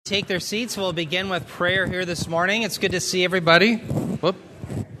take their seats. We'll begin with prayer here this morning. It's good to see everybody. Whoop.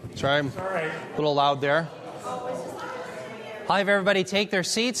 Sorry, I'm a little loud there. I'll have everybody take their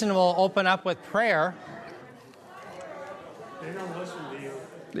seats and we'll open up with prayer. They don't listen to you.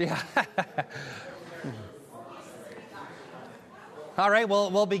 Yeah. All right,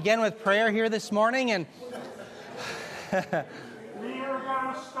 we'll begin with prayer here this morning. And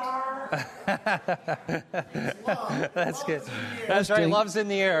that's good. That's right. Love's in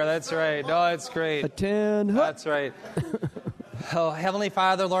the air. That's right. No, that's great. Attend. That's right. Oh, Heavenly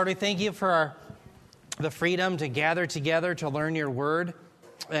Father, Lord, we thank you for the freedom to gather together to learn your word.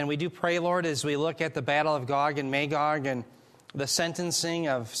 And we do pray, Lord, as we look at the battle of Gog and Magog and the sentencing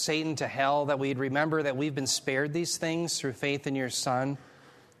of Satan to hell, that we'd remember that we've been spared these things through faith in your Son.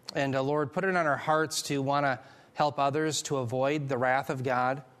 And Lord, put it on our hearts to want to help others to avoid the wrath of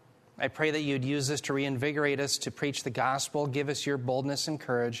God. I pray that you'd use this to reinvigorate us to preach the gospel. Give us your boldness and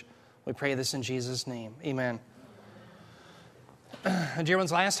courage. We pray this in Jesus' name. Amen. Dear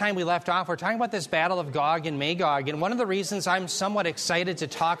ones, last time we left off, we're talking about this battle of Gog and Magog. And one of the reasons I'm somewhat excited to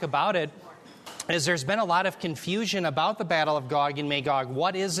talk about it is there's been a lot of confusion about the battle of Gog and Magog.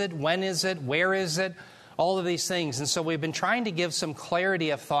 What is it? When is it? Where is it? All of these things. And so we've been trying to give some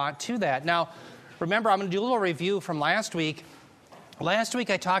clarity of thought to that. Now, remember, I'm going to do a little review from last week. Last week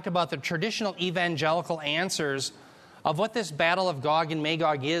I talked about the traditional evangelical answers of what this battle of Gog and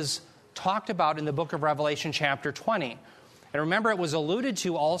Magog is talked about in the book of Revelation chapter 20. And remember, it was alluded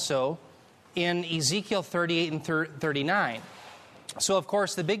to also in Ezekiel 38 and 39. So, of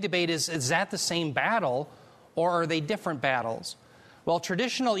course, the big debate is that the same battle or are they different battles? Well,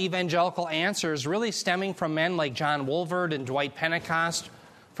 traditional evangelical answers really stemming from men like John Wolverd and Dwight Pentecost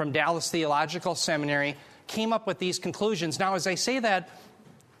from Dallas Theological Seminary came up with these conclusions. Now, as I say that,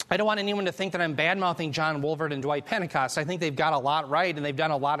 I don't want anyone to think that I'm bad-mouthing John Wolverd and Dwight Pentecost. I think they've got a lot right and they've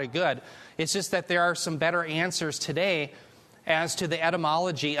done a lot of good. It's just that there are some better answers today as to the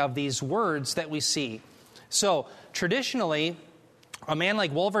etymology of these words that we see. So, traditionally, a man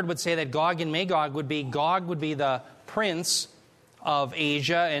like Wolverd would say that Gog and Magog would be the prince of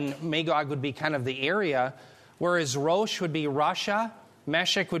Asia, and Magog would be kind of the area, whereas Rosh would be Russia,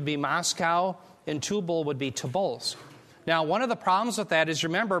 Meshech would be Moscow, and Tubal would be Tobolsk. Now, one of the problems with that is,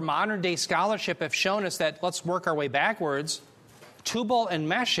 remember, modern-day scholarship have shown us that, let's work our way backwards, Tubal and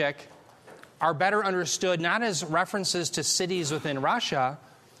Meshech are better understood not as references to cities within Russia,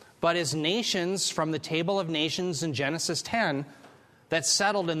 but as nations from the Table of Nations in Genesis 10 that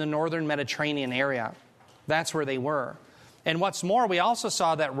settled in the northern Mediterranean area. That's where they were. And what's more, we also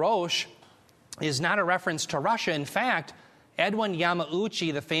saw that Rosh is not a reference to Russia. In fact, Edwin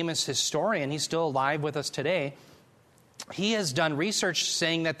Yamauchi, the famous historian, he's still alive with us today, he has done research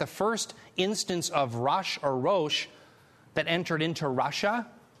saying that the first instance of Rush or Rosh that entered into Russia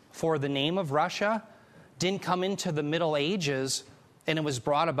for the name of Russia didn't come into the Middle Ages, and it was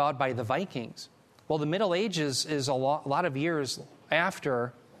brought about by the Vikings. Well, the Middle Ages is a lot of years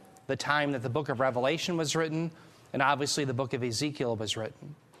after the time that the book of Revelation was written, and obviously the book of Ezekiel was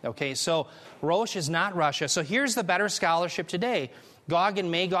written. Okay, so Rosh is not Russia. So here's the better scholarship today. Gog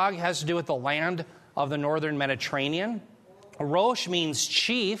and Magog has to do with the land of the northern Mediterranean. Rosh means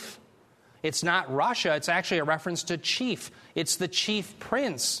chief. It's not Russia. It's actually a reference to chief. It's the chief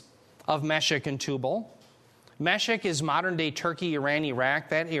prince of Meshech and Tubal. Meshech is modern-day Turkey, Iran, Iraq,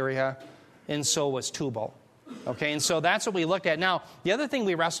 that area, and so was Tubal. Okay, and so that's what we looked at. Now, the other thing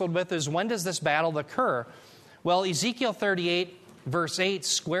we wrestled with is, when does this battle occur? Well, Ezekiel 38, verse 8,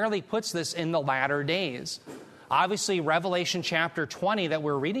 squarely puts this in the latter days. Obviously, Revelation chapter 20 that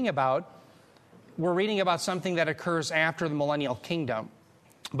we're reading about something that occurs after the millennial kingdom.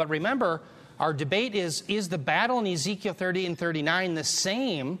 But remember, our debate is the battle in Ezekiel 30 and 39 the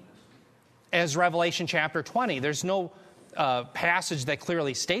same as Revelation chapter 20? There's no passage that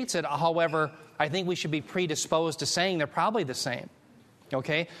clearly states it. However, I think we should be predisposed to saying they're probably the same.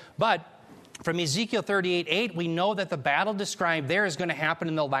 Okay? But from Ezekiel 38:8, we know that the battle described there is going to happen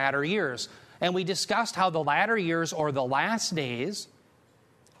in the latter years. And we discussed how the latter years, or the last days,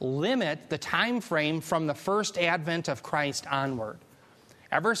 limit the time frame from the first advent of Christ onward.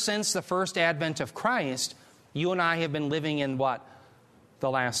 Ever since the first advent of Christ, you and I have been living in what?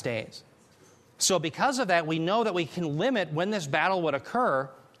 The last days. So because of that, we know that we can limit when this battle would occur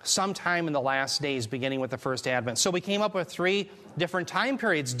sometime in the last days, beginning with the first advent. So we came up with 3 different time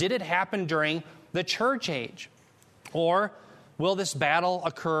periods. Did it happen during the church age? Or will this battle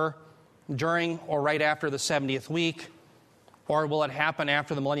occur during or right after the 70th week? Or will it happen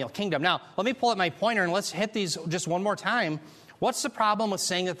after the millennial kingdom? Now, let me pull up my pointer and let's hit these just one more time. What's the problem with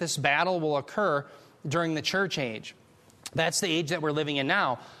saying that this battle will occur during the church age? That's the age that we're living in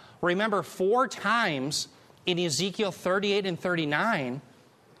now. Remember, 4 times in Ezekiel 38 and 39,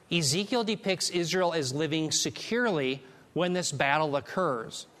 Ezekiel depicts Israel as living securely when this battle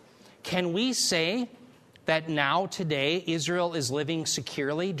occurs. Can we say that now, today, Israel is living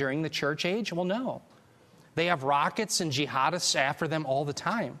securely during the church age? Well, no. They have rockets and jihadists after them all the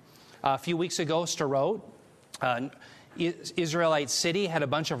time. A few weeks ago, Sderot, Israelite city, had a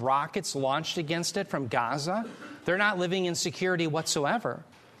bunch of rockets launched against it from Gaza. They're not living in security whatsoever.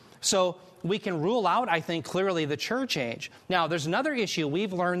 So we can rule out, I think, clearly the church age. Now, there's another issue.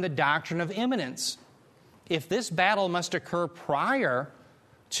 We've learned the doctrine of imminence. If this battle must occur prior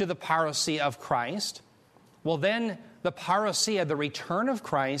to the parousia of Christ, well, then the parousia, the return of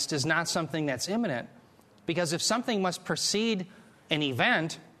Christ, is not something that's imminent. Because if something must precede an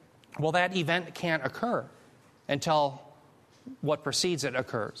event, well, that event can't occur until what precedes it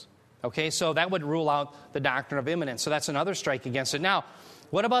occurs. Okay, so that would rule out the doctrine of imminence. So that's another strike against it. Now,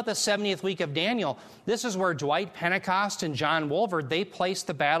 what about the 70th week of Daniel? This is where Dwight Pentecost and John Wolford, they placed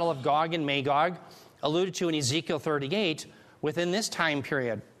the battle of Gog and Magog, alluded to in Ezekiel 38, within this time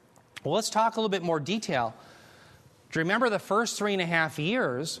period. Well, let's talk a little bit more detail. Do you remember the first 3.5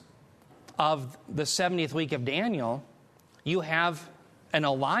 years of the 70th week of Daniel? You have an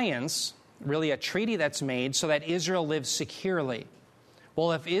alliance, really a treaty that's made so that Israel lives securely.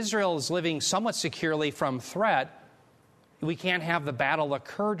 Well, if Israel is living somewhat securely from threat, we can't have the battle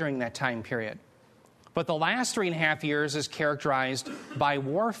occur during that time period. But the last 3.5 years is characterized by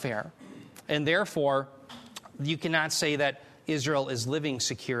warfare. And therefore, you cannot say that Israel is living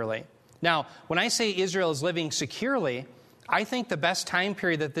securely. Now, when I say Israel is living securely, I think the best time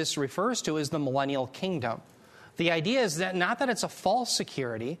period that this refers to is the millennial kingdom. The idea is that not that it's a false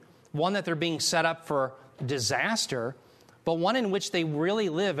security, one that they're being set up for disaster, but one in which they really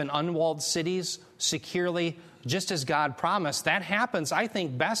live in unwalled cities securely, just as God promised. That happens, I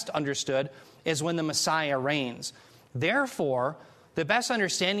think, best understood is when the Messiah reigns. Therefore, the best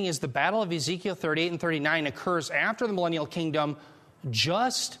understanding is the battle of Ezekiel 38 and 39 occurs after the millennial kingdom,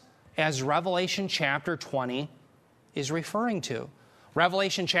 just as Revelation chapter 20 is referring to.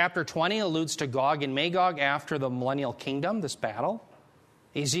 Revelation chapter 20 alludes to Gog and Magog after the millennial kingdom, this battle.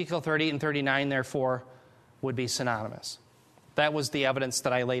 Ezekiel 38 and 39, therefore, would be synonymous. That was the evidence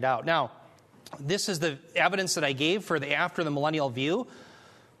that I laid out. Now, this is the evidence that I gave for the after the millennial view.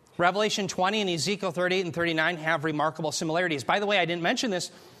 Revelation 20 and Ezekiel 38 and 39 have remarkable similarities. By the way, I didn't mention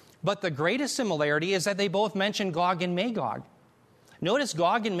this, but the greatest similarity is that they both mention Gog and Magog. Notice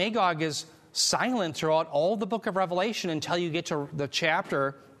Gog and Magog is silent throughout all the book of Revelation until you get to the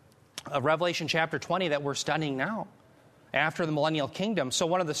chapter of Revelation chapter 20 that we're studying now, after the millennial kingdom. So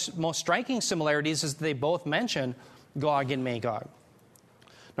one of the most striking similarities is that they both mention Gog and Magog.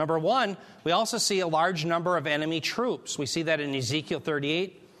 Number one, we also see a large number of enemy troops. We see that in Ezekiel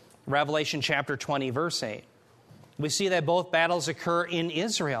 38, Revelation chapter 20, verse 8. We see that both battles occur in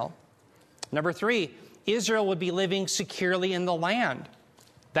Israel. Number three, Israel would be living securely in the land.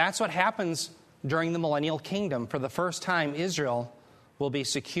 That's what happens during the millennial kingdom. For the first time, Israel will be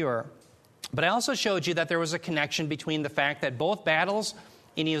secure. But I also showed you that there was a connection between the fact that both battles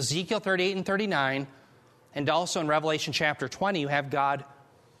in Ezekiel 38 and 39 and also in Revelation chapter 20, you have God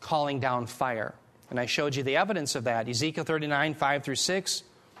calling down fire. And I showed you the evidence of that. Ezekiel 39, 5 through 6,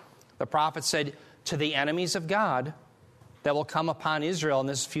 the prophet said, to the enemies of God that will come upon Israel in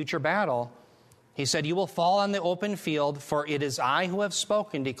this future battle, he said, you will fall on the open field, for it is I who have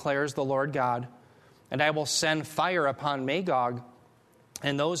spoken, declares the Lord God, and I will send fire upon Magog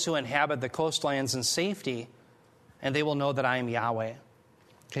and those who inhabit the coastlands in safety, and they will know that I am Yahweh.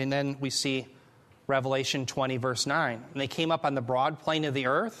 Okay, and then we see Revelation 20, verse 9. And they came up on the broad plain of the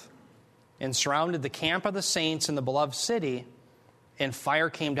earth and surrounded the camp of the saints in the beloved city, and fire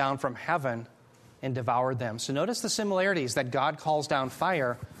came down from heaven and devoured them. So notice the similarities that God calls down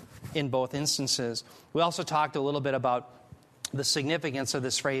fire in both instances. We also talked a little bit about the significance of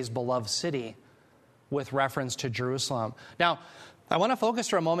this phrase, beloved city, with reference to Jerusalem. Now, I want to focus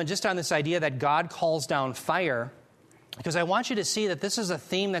for a moment just on this idea that God calls down fire, because I want you to see that this is a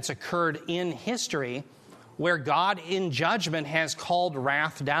theme that's occurred in history where God in judgment has called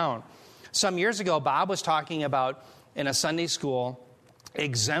wrath down. Some years ago, Bob was talking about, in a Sunday school,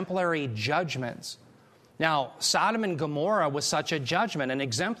 exemplary judgments. Now, Sodom and Gomorrah was such a judgment. An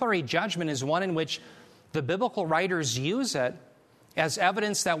exemplary judgment is one in which the biblical writers use it as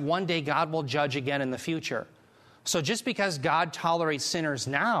evidence that one day God will judge again in the future. So just because God tolerates sinners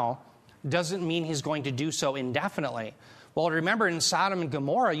now doesn't mean he's going to do so indefinitely. Well, remember in Sodom and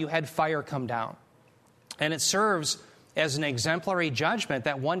Gomorrah, you had fire come down. And it serves as an exemplary judgment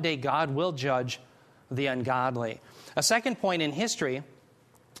that one day God will judge the ungodly. A second point in history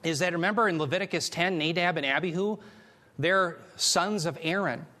is that, remember in Leviticus 10, Nadab and Abihu, they're sons of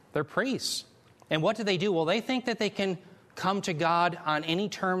Aaron. They're priests. And what do? Well, they think that they can come to God on any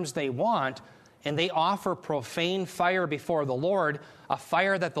terms they want, and they offer profane fire before the Lord, a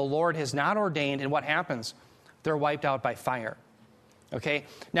fire that the Lord has not ordained, and what happens? They're wiped out by fire. Okay?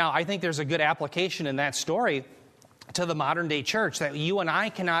 Now, I think there's a good application in that story to the modern day church, that you and I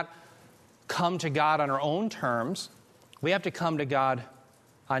cannot come to God on our own terms. We have to come to God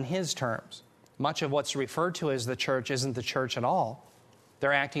on His terms. Much of what's referred to as the church isn't the church at all.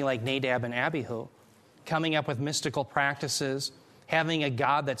 They're acting like Nadab and Abihu, coming up with mystical practices, having a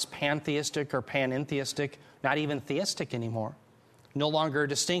God that's pantheistic or panentheistic, not even theistic anymore. No longer a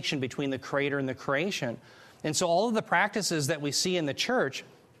distinction between the creator and the creation. And so all of the practices that we see in the church,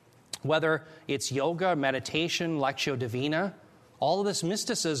 whether it's yoga, meditation, lectio divina, all of this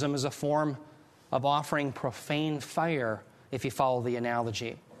mysticism is a form of offering profane fire, if you follow the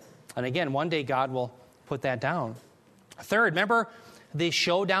analogy. And again, one day God will put that down. Third, remember the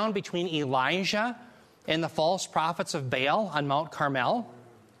showdown between Elijah and the false prophets of Baal on Mount Carmel?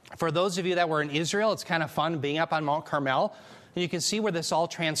 For those of you that were in Israel, it's kind of fun being up on Mount Carmel, and you can see where this all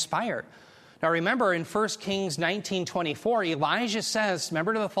transpired. Now remember, in 1 Kings 19:24, Elijah says,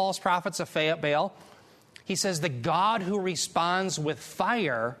 remember to the false prophets of Baal, he says, the God who responds with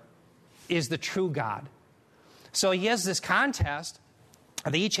fire is the true God. So he has this contest.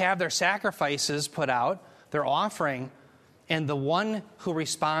 They each have their sacrifices put out, their offering, and the one who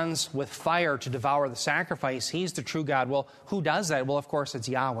responds with fire to devour the sacrifice, he's the true God. Well, who does that? Well, of course, it's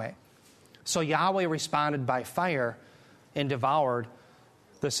Yahweh. So Yahweh responded by fire and devoured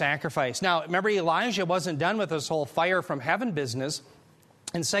the sacrifice. Now, remember, Elijah wasn't done with this whole fire from heaven business.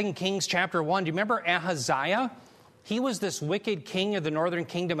 In 2 Kings chapter 1, do you remember Ahaziah? He was this wicked king of the northern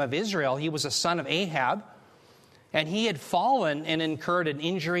kingdom of Israel. He was a son of Ahab. And he had fallen and incurred an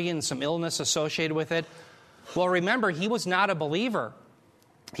injury and some illness associated with it. Well, remember, he was not a believer.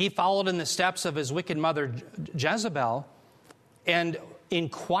 He followed in the steps of his wicked mother Jezebel and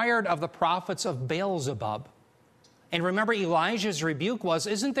inquired of the prophets of Baal-zebub. And remember, Elijah's rebuke was,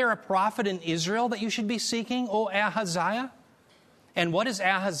 isn't there a prophet in Israel that you should be seeking, O Ahaziah? And what does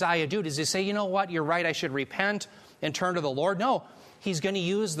Ahaziah do? Does he say, you know what, you're right, I should repent and turn to the Lord? No, he's going to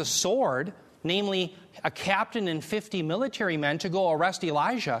use the sword, namely a captain and 50 military men, to go arrest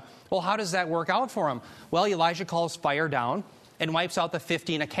Elijah. Well, how does that work out for him? Well, Elijah calls fire down and wipes out the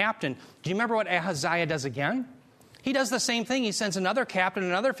 50 and a captain. Do you remember what Ahaziah does again? He does the same thing. He sends another captain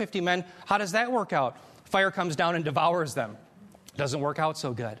and another 50 men. How does that work out? Fire comes down and devours them. Doesn't work out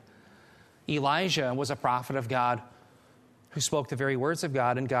so good. Elijah was a prophet of God who spoke the very words of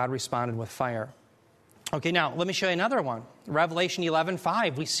God, and God responded with fire. Okay, now, let me show you another one. Revelation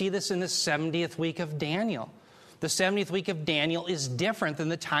 11:5. We see this in the 70th week of Daniel. The 70th week of Daniel is different than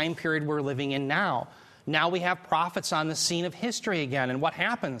the time period we're living in now. Now we have prophets on the scene of history again. And what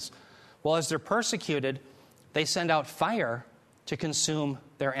happens? Well, as they're persecuted, they send out fire to consume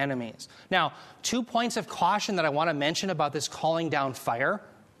their enemies. Now, 2 points of caution that I want to mention about this calling down fire.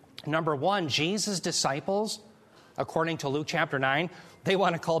 Number one, Jesus' disciples, according to Luke chapter 9, they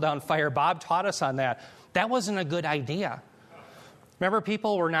want to call down fire. Bob taught us on that. That wasn't a good idea. Remember,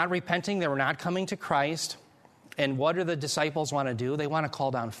 people were not repenting. They were not coming to Christ. And what do the disciples want to do? They want to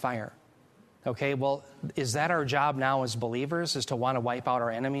call down fire. Okay, well, is that our job now as believers, is to want to wipe out our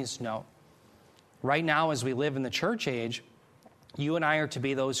enemies? No. Right now, as we live in the church age, you and I are to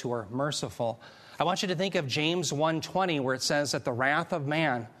be those who are merciful. I want you to think of James 1:20, where it says that the wrath of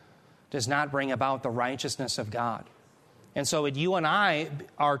man does not bring about the righteousness of God. And so what you and I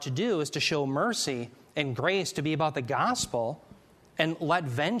are to do is to show mercy and grace, to be about the gospel, and let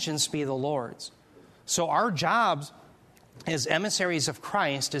vengeance be the Lord's. So our jobs as emissaries of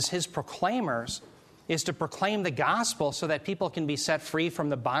Christ, as His proclaimers, is to proclaim the gospel so that people can be set free from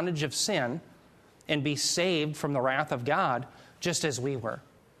the bondage of sin and be saved from the wrath of God, just as we were.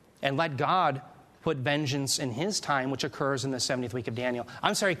 And let God put vengeance in His time, which occurs in the 70th week of Daniel.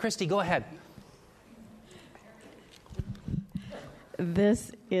 I'm sorry, Christy, go ahead.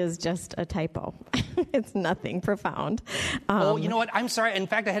 This is just a typo. It's nothing profound. You know what? I'm sorry. In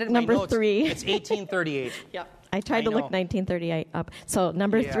fact, I had it in my notes. Number 3. It's 1838. Yep. I tried to look 1938 up. So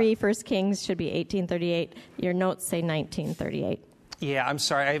number 3, 1 Kings should be 1838. Your notes say 1938. Yeah, I'm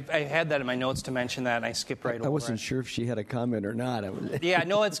sorry. I had that in my notes to mention that, and I skipped right over it. I wasn't sure if she had a comment or not. Yeah,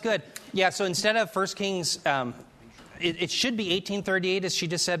 no, it's good. Yeah, so instead of 1 Kings, it should be 1838, as she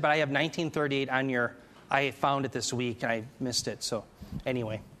just said, but I have 1938 on your... I found it this week, and I missed it. So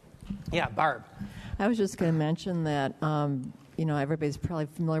anyway. Yeah, Barb. I was just going to mention that, everybody's probably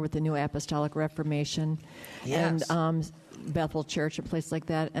familiar with the New Apostolic Reformation. Yes. And Bethel Church, a place like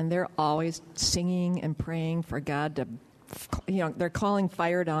that, and they're always singing and praying for God to, they're calling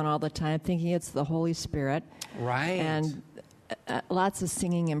fire down all the time, thinking it's the Holy Spirit. Right. And lots of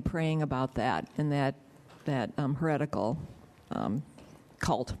singing and praying about that and that heretical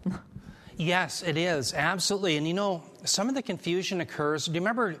cult. Yes, it is. Absolutely. And some of the confusion occurs. Do you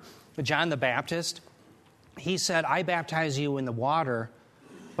remember John the Baptist? He said, I baptize you in the water,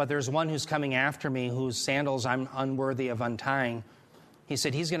 but there's one who's coming after me whose sandals I'm unworthy of untying. He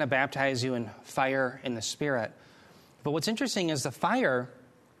said he's going to baptize you in fire and the Spirit. But what's interesting is the fire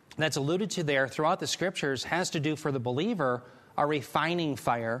that's alluded to there throughout the Scriptures has to do for the believer a refining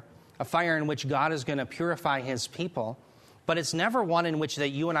fire, a fire in which God is going to purify his people. But it's never one in which that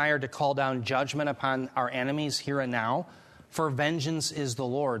you and I are to call down judgment upon our enemies here and now, for vengeance is the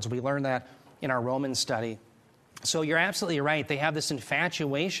Lord's. We learned that in our Romans study. So you're absolutely right. They have this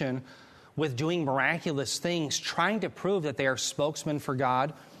infatuation with doing miraculous things, trying to prove that they are spokesmen for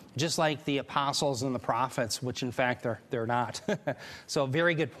God, just like the apostles and the prophets, which in fact they're not. So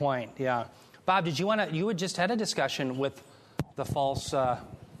very good point. Yeah, Bob, you had just had a discussion with the false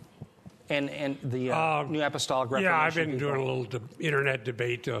and the New Apostolic Reformation. Yeah, I've been people. doing a little internet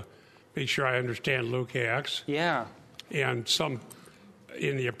debate to make sure I understand Luke Acts. Yeah, And some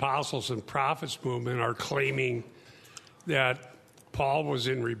in the apostles and prophets movement are claiming that Paul was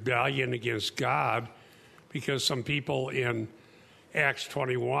in rebellion against God because some people in Acts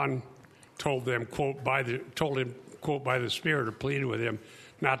 21 told him, quote, by the Spirit, or pleaded with him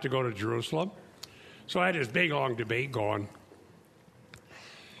not to go to Jerusalem. So I had this big, long debate going.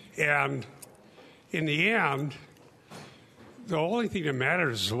 And in the end, the only thing that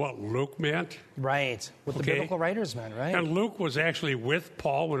matters is what Luke meant. right. What the Okay. biblical writers meant, right? And Luke was actually with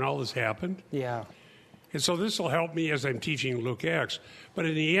Paul when all this happened. Yeah, And so this will help me as I'm teaching Luke Acts. But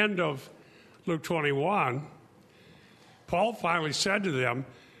in the end of Luke 21, Paul finally said to them,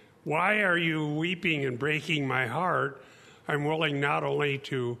 why are you weeping and breaking my heart? I'm willing not only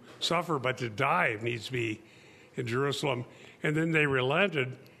to suffer, but to die if needs be in Jerusalem. And then they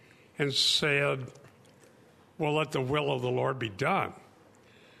relented and said, well, let the will of the Lord be done.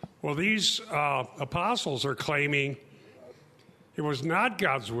 Well, these apostles are claiming it was not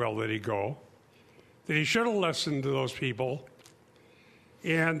God's will that he go, that he should have listened to those people,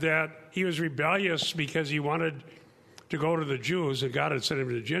 and that he was rebellious because he wanted to go to the Jews and God had sent him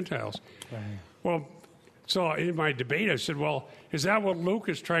to the Gentiles. right. Well, so in my debate, I said, well, is that what Luke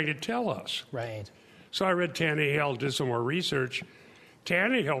is trying to tell us? Right. So I read Tannehill, did some more research.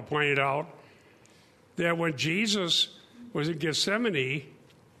 Tannehill pointed out that when Jesus was in Gethsemane,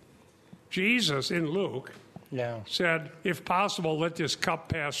 Jesus, in Luke, Yeah. said, if possible, let this cup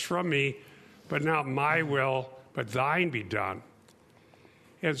pass from me, but not my will, but thine be done.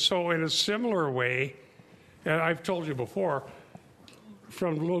 And so in a similar way, and I've told you before,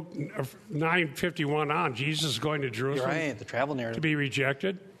 from Luke 9:51 on, Jesus is going to You're Jerusalem right. The travel to narrative. be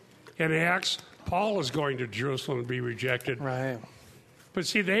rejected. In Acts, Paul is going to Jerusalem to be rejected. Right. But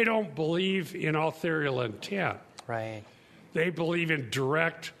see, they don't believe in authorial intent. Right. They believe in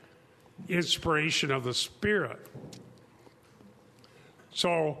direct inspiration of the Spirit.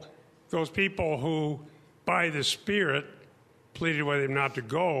 So those people who, by the Spirit, pleaded with him not to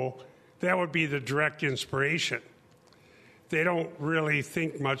go, that would be the direct inspiration. They don't really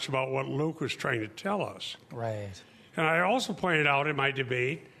think much about what Luke was trying to tell us. Right. And I also pointed out in my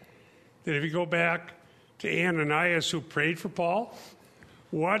debate that if you go back to Ananias, who prayed for Paul,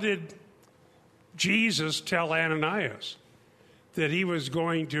 what did Jesus tell Ananias? That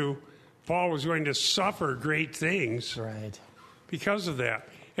Paul was going to suffer great things Right. because of that.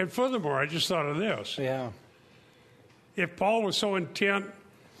 And furthermore, I just thought of this. Yeah. If Paul was so intent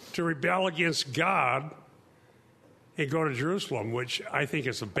to rebel against God and go to Jerusalem, which I think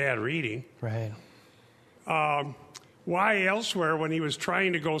is a bad reading, Right. why elsewhere, when he was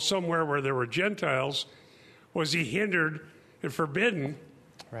trying to go somewhere where there were Gentiles, was he hindered and forbidden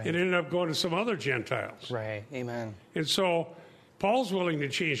Right. and ended up going to some other Gentiles? Right. Amen. And so Paul's willing to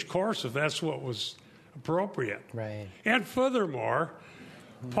change course if that's what was appropriate. Right. And furthermore,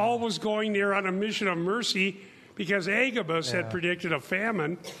 Paul was going there on a mission of mercy because Agabus had predicted a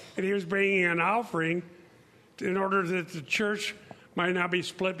famine, and he was bringing an offering in order that the church might not be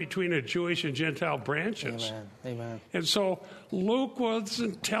split between the Jewish and Gentile branches. Amen. Amen. And so Luke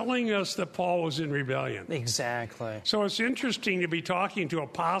wasn't telling us that Paul was in rebellion. Exactly. So it's interesting to be talking to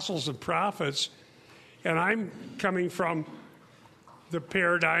apostles and prophets, and I'm coming from the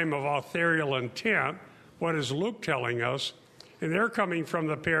paradigm of authorial intent. What is Luke telling us? And they're coming from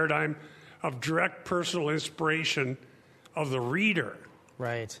the paradigm of direct personal inspiration of the reader.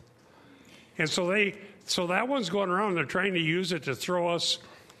 Right. And so so that one's going around. They're trying to use it to throw us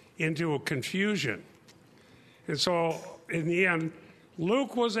into a confusion. And so in the end,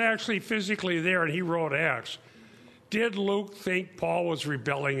 Luke was actually physically there, and he wrote Acts. Did Luke think Paul was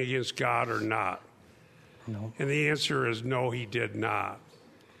rebelling against God or not? No. And the answer is no, he did not.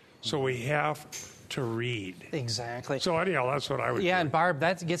 So we have to read. Exactly. So anyhow, that's what I would do. And Barb,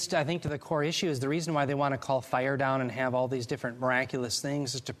 that gets, to, I think, to the core issue is the reason why they want to call fire down and have all these different miraculous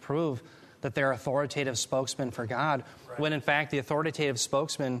things is to prove that they're authoritative spokesmen for God, when in fact the authoritative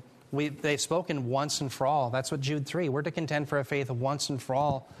spokesmen, they've spoken once and for all. That's what Jude 3. We're to contend for a faith of once and for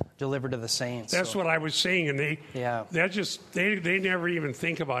all delivered to the saints. That's what I was saying, and they never even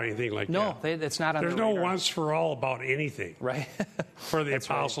think about anything like that. No, it's not on There's their no radar. once for all about anything. Right. For the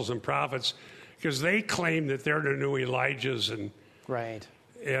apostles and prophets, because they claim that they're the new Elijahs and Right.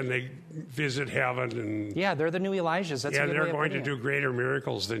 and they visit heaven and Yeah, they're the new Elijahs. That's a good they're way of going to putting do greater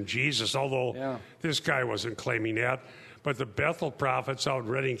miracles than Jesus, although this guy wasn't claiming that. But the Bethel prophets out in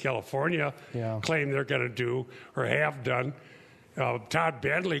Redding, California, claim they're going to do or have done. Todd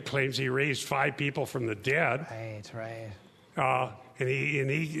Bentley claims he raised 5 people from the dead. Right.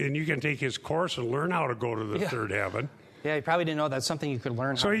 And you can take his course and learn how to go to the third heaven. Yeah, you probably didn't know that's something you could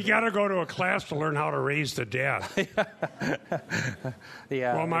learn. So you got to go to a class to learn how to raise the dead.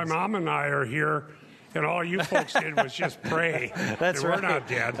 Well, my mom and I are here, and all you folks did was just pray. That's right. We're not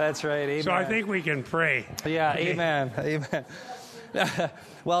dead. That's right. Amen. So I think we can pray. Yeah, Okay. amen. Amen.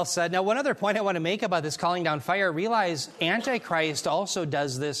 Well said. Now, one other point I want to make about this calling down fire, realize Antichrist also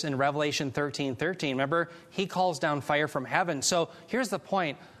does this in Revelation 13:13. Remember, he calls down fire from heaven. So here's the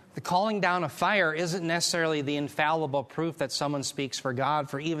point. The calling down of fire isn't necessarily the infallible proof that someone speaks for God,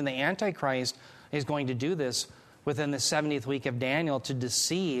 for even the Antichrist is going to do this within the 70th week of Daniel to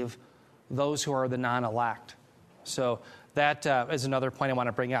deceive those who are the non-elect. So that is another point I want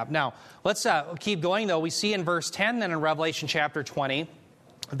to bring up. Now, let's keep going, though. We see in verse 10 then in Revelation chapter 20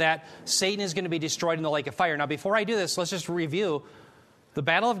 that Satan is going to be destroyed in the lake of fire. Now, before I do this, let's just review. The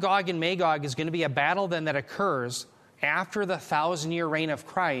battle of Gog and Magog is going to be a battle then that occurs after the 1,000-year reign of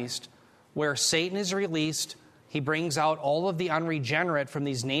Christ, where Satan is released. He brings out all of the unregenerate from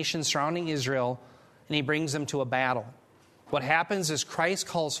these nations surrounding Israel, and he brings them to a battle. What happens is Christ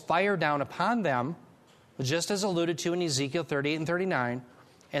calls fire down upon them, just as alluded to in Ezekiel 38 and 39.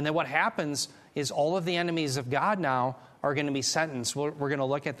 And then what happens is all of the enemies of God now are going to be sentenced. We're going to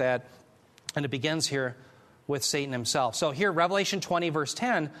look at that, and it begins here with Satan himself. So here, Revelation 20, verse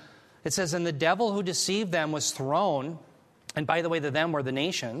 10, it says, "And the devil who deceived them was thrown," and by the way, the them were the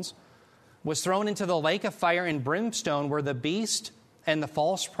nations, "was thrown into the lake of fire and brimstone, where the beast and the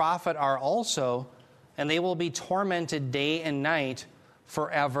false prophet are also, and they will be tormented day and night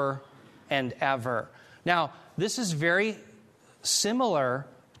forever and ever." Now, this is very similar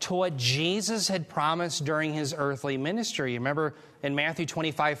to what Jesus had promised during his earthly ministry. Remember in Matthew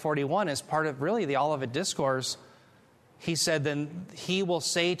 25:41, as part of really the Olivet Discourse, he said, "Then he will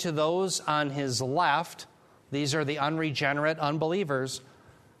say to those on his left," these are the unregenerate unbelievers,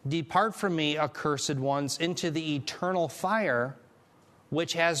 "Depart from me, accursed ones, into the eternal fire,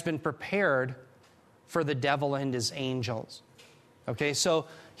 which has been prepared for the devil and his angels." Okay, so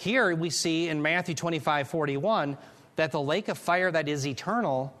here we see in Matthew 25:41 that the lake of fire that is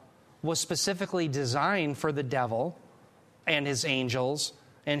eternal was specifically designed for the devil and his angels.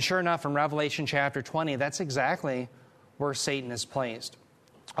 And sure enough, in Revelation chapter 20, that's exactly where Satan is placed,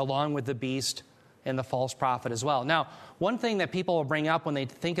 along with the beast and the false prophet as well. Now, one thing that people will bring up when they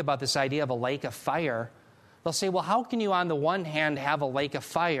think about this idea of a lake of fire, they'll say, well, how can you on the one hand have a lake of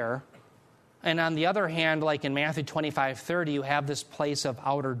fire, and on the other hand, like in Matthew 25:30, you have this place of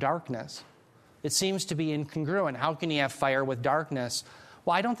outer darkness? It seems to be incongruent. How can you have fire with darkness?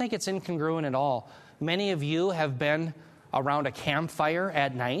 Well, I don't think it's incongruent at all. Many of you have been around a campfire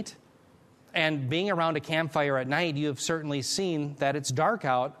at night, and being around a campfire at night, you have certainly seen that it's dark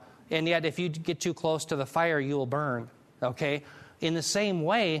out, and yet if you get too close to the fire, you will burn, okay? In the same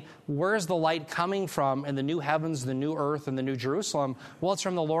way, where's the light coming from in the new heavens, the new earth, and the new Jerusalem? Well, it's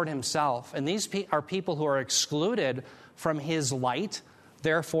from the Lord himself. And these are people who are excluded from his light,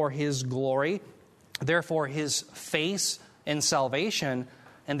 therefore his glory, therefore his face and salvation,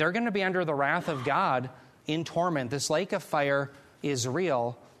 and they're going to be under the wrath of God in torment. This lake of fire is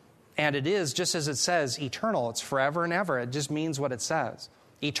real, and it is, just as it says, eternal. It's forever and ever. It just means what it says.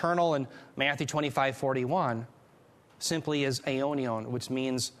 Eternal in Matthew 25:41 simply is aionion, which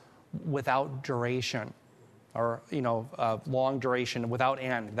means without duration, or, long duration, without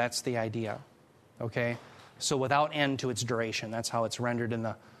end. That's the idea, okay? So without end to its duration. That's how it's rendered in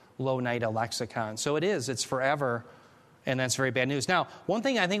the Louw-Nida lexicon. So it's forever And that's very bad news. Now, one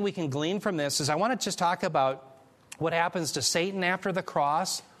thing I think we can glean from this is I want to just talk about what happens to Satan after the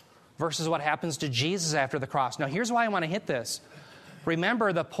cross versus what happens to Jesus after the cross. Now, here's why I want to hit this.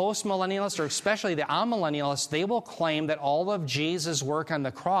 Remember, the post-millennialists, or especially the amillennialists, they will claim that all of Jesus' work on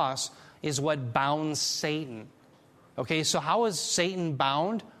the cross is what bound Satan. Okay, so how is Satan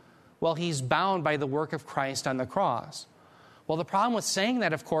bound? Well, he's bound by the work of Christ on the cross. Well, the problem with saying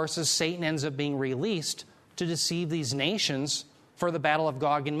that, of course, is Satan ends up being released to deceive these nations for the battle of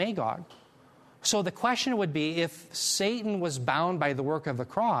Gog and Magog. So the question would be, if Satan was bound by the work of the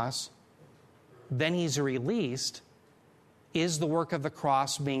cross, then he's released, is the work of the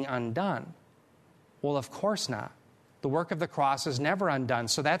cross being undone? Well, of course not. The work of the cross is never undone,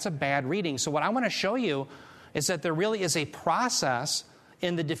 so that's a bad reading. So what I want to show you is that there really is a process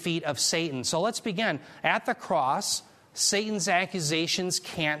in the defeat of Satan. So let's begin. At the cross, Satan's accusations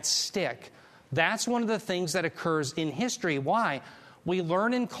can't stick. That's one of the things that occurs in history. Why? We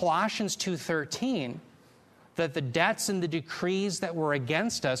learn in Colossians 2:13 that the debts and the decrees that were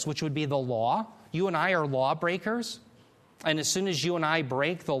against us, which would be the law, you and I are lawbreakers, and as soon as you and I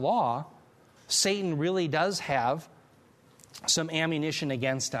break the law, Satan really does have some ammunition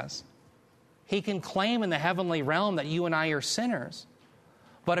against us. He can claim in the heavenly realm that you and I are sinners.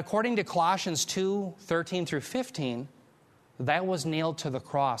 But according to Colossians 2:13 through 15, that was nailed to the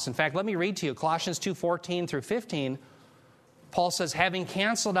cross. In fact, let me read to you Colossians 2:14 through 15. Paul says, having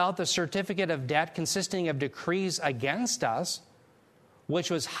canceled out the certificate of debt consisting of decrees against us,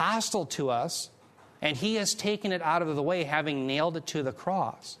 which was hostile to us, and he has taken it out of the way, having nailed it to the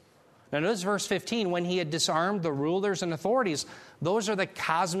cross. Now notice verse 15, when he had disarmed the rulers and authorities, those are the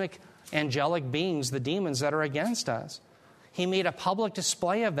cosmic angelic beings, the demons that are against us. He made a public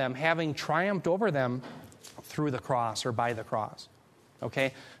display of them, having triumphed over them through the cross or by the cross.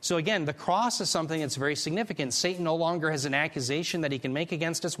 Okay? So again, the cross is something that's very significant. Satan no longer has an accusation that he can make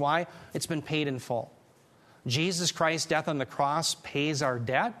against us. Why? It's been paid in full. Jesus Christ's death on the cross pays our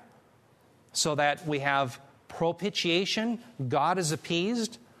debt so that we have propitiation, God is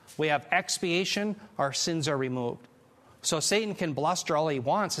appeased. We have expiation, our sins are removed. So Satan can bluster all he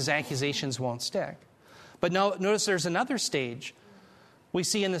wants, his accusations won't stick. But notice there's another stage. We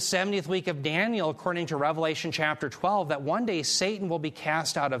see in the 70th week of Daniel, according to Revelation chapter 12, that one day Satan will be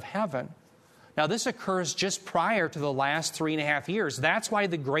cast out of heaven. Now this occurs just prior to the last 3.5 years. That's why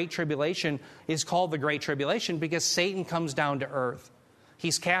the Great Tribulation is called the Great Tribulation, because Satan comes down to earth.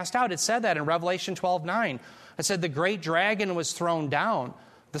 He's cast out. It said that in Revelation 12:9. It said the great dragon was thrown down,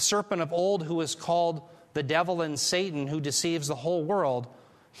 the serpent of old who is called the devil and Satan, who deceives the whole world.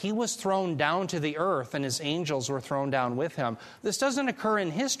 He was thrown down to the earth, and his angels were thrown down with him. This doesn't occur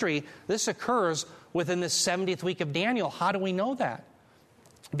in history. This occurs within the 70th week of Daniel. How do we know that?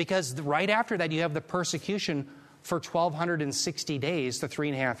 Because right after that, you have the persecution for 1,260 days to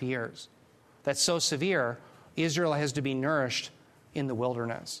 3.5 years. That's so severe, Israel has to be nourished in the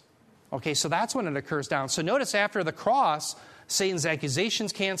wilderness. Okay, so that's when it occurs down. So notice after the cross, Satan's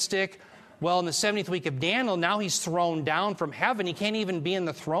accusations can't stick. Well, in the 70th week of Daniel, now he's thrown down from heaven. He can't even be in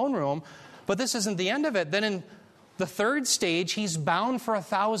the throne room. But this isn't the end of it. Then in the third stage, he's bound for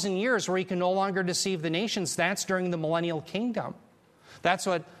 1,000 years where he can no longer deceive the nations. That's during the millennial kingdom. That's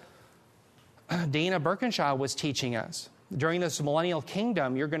what Dana Birkinshaw was teaching us. During this millennial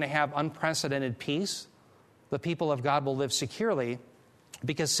kingdom, you're going to have unprecedented peace. The people of God will live securely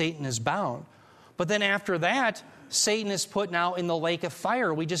because Satan is bound. But then after that, Satan is put now in the lake of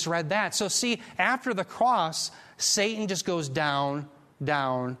fire. We just read that. So see, after the cross, Satan just goes down,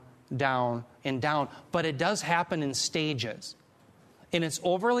 down, down, and down. But it does happen in stages. And it's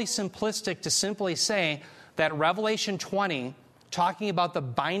overly simplistic to simply say that Revelation 20, talking about the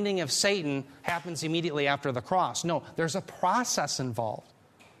binding of Satan, happens immediately after the cross. No, there's a process involved.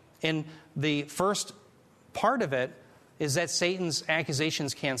 And the first part of it is that Satan's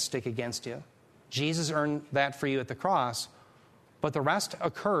accusations can't stick against you. Jesus earned that for you at the cross, but the rest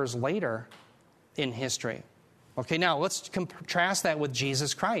occurs later in history. Okay, now let's contrast that with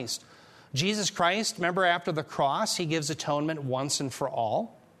Jesus Christ. Jesus Christ, remember after the cross, he gives atonement once and for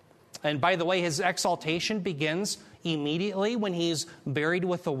all. And by the way, his exaltation begins immediately when he's buried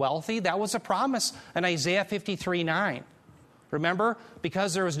with the wealthy. That was a promise in Isaiah 53:9. Remember,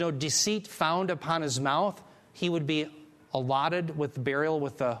 because there was no deceit found upon his mouth, he would be allotted with burial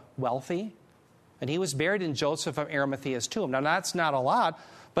with the wealthy. And he was buried in Joseph of Arimathea's tomb. Now, that's not a lot,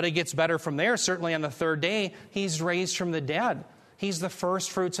 but it gets better from there. Certainly on the third day, he's raised from the dead. He's the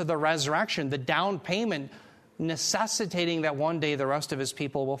first fruits of the resurrection, the down payment necessitating that one day the rest of his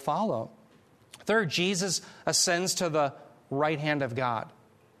people will follow. Third, Jesus ascends to the right hand of God.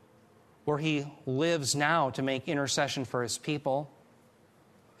 where he lives now to make intercession for his people,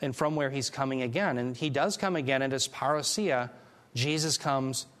 and from where he's coming again. And he does come again, and as parousia, Jesus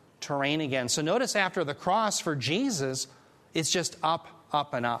comes to reign again. So notice after the cross for Jesus, it's just up,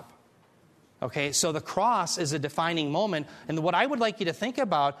 up, and up. Okay, so the cross is a defining moment. And what I would like you to think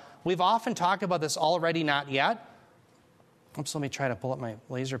about, we've often talked about this already, not yet. Oops, let me try to pull up my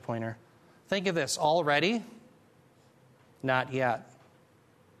laser pointer. Think of this, already, not yet.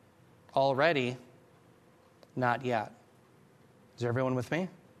 Already, not yet. Is everyone with me?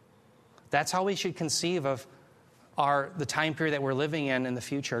 That's how we should conceive of the time period that we're living in the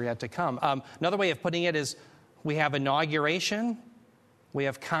future yet to come. Another way of putting it is we have inauguration, we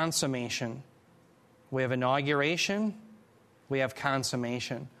have consummation. We have inauguration, we have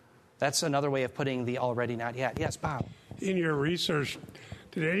consummation. That's another way of putting the already not yet. Yes, Bob? In your research,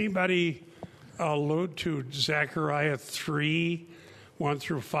 did anybody allude to Zechariah 3, 1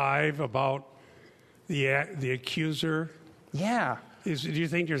 through 5 about the accuser? Yeah. Do you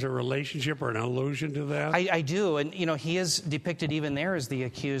think there's a relationship or an allusion to that? I do. And, he is depicted even there as the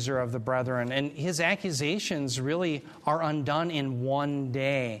accuser of the brethren. And his accusations really are undone in one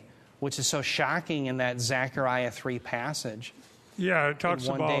day, which is so shocking in that Zechariah 3 passage. Yeah, it talks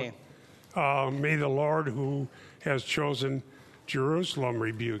about, may the Lord who has chosen Jerusalem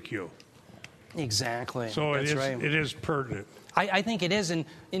rebuke you. Exactly. So That's right. It is pertinent. I think it is. And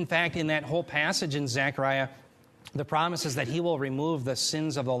in fact, in that whole passage in Zechariah, the promise is that he will remove the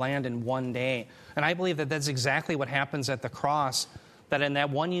sins of the land in one day. And I believe that that's exactly what happens at the cross, that in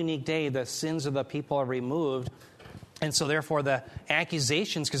that one unique day, the sins of the people are removed. And so therefore the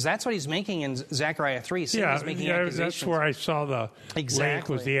accusations, because that's what he's making in Zechariah 3. He's making accusations. That's where I saw the link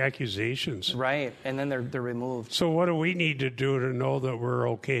with the accusations. Right, and then they're removed. So what do we need to do to know that we're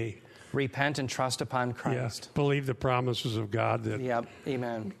okay? Repent and trust upon Christ. Yeah, believe the promises of God. That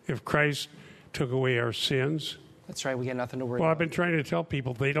amen. If Christ took away our sins... That's right, we get nothing to worry about. Well, I've been trying to tell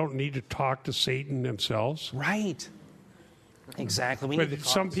people they don't need to talk to Satan themselves. Right. Exactly. But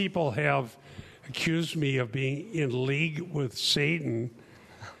some people have accused me of being in league with Satan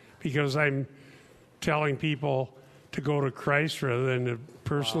because I'm telling people to go to Christ rather than to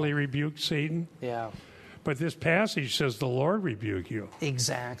personally rebuke Satan. Yeah. But this passage says the Lord rebuke you.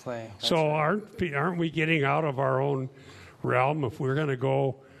 Exactly. So aren't we getting out of our own realm if we're going to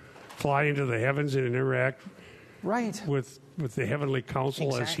go fly into the heavens and interact with the heavenly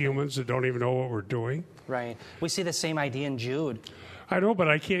council as humans that don't even know what we're doing? Right. We see the same idea in Jude. I know, but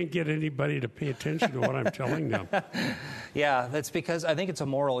I can't get anybody to pay attention to what I'm telling them. Yeah, that's because I think it's a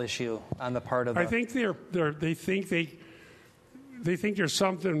moral issue on the part of. I think they think there's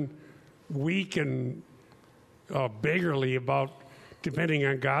something weak and beggarly about depending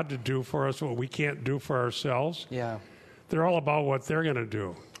on God to do for us what we can't do for ourselves. Yeah, they're all about what they're going to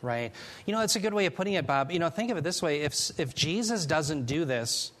do. Right. It's a good way of putting it, Bob. Think of it this way: if Jesus doesn't do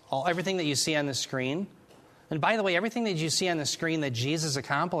this, everything that you see on the screen. And by the way, everything that you see on the screen that Jesus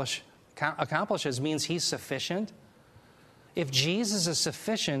accomplishes means he's sufficient. If Jesus is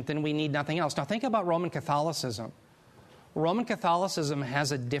sufficient, then we need nothing else. Now think about Roman Catholicism. Roman Catholicism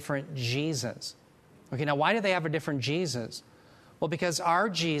has a different Jesus. Okay, now why do they have a different Jesus? Well, because our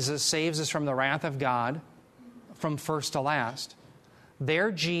Jesus saves us from the wrath of God from first to last.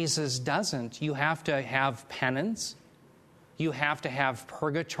 Their Jesus doesn't. You have to have penance. You have to have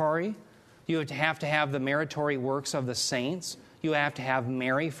purgatory. You have to have the meritorious works of the saints. You have to have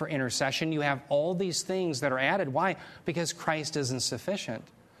Mary for intercession. You have all these things that are added. Why? Because Christ isn't sufficient.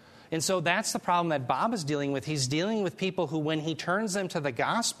 And so that's the problem that Bob is dealing with. He's dealing with people who, when he turns them to the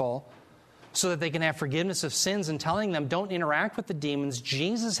gospel so that they can have forgiveness of sins and telling them don't interact with the demons,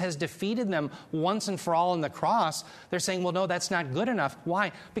 Jesus has defeated them once and for all on the cross. They're saying, well, no, that's not good enough.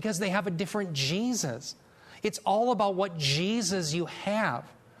 Why? Because they have a different Jesus. It's all about what Jesus you have.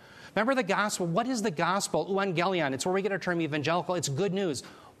 Remember the gospel. What is the gospel? Evangelion. It's where we get our term evangelical. It's good news.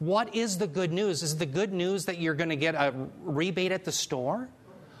 What is the good news? Is the good news that you're going to get a rebate at the store?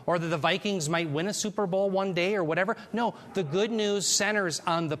 Or that the Vikings might win a Super Bowl one day or whatever? No, the good news centers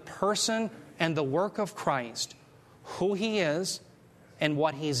on the person and the work of Christ, who he is and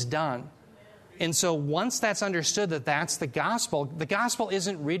what he's done. And so once that's understood that that's the gospel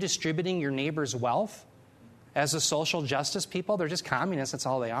isn't redistributing your neighbor's wealth. As a social justice people, they're just communists, that's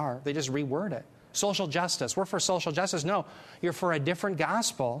all they are. They just reword it. Social justice, we're for social justice. No, you're for a different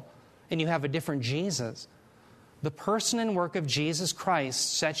gospel, and you have a different Jesus. The person and work of Jesus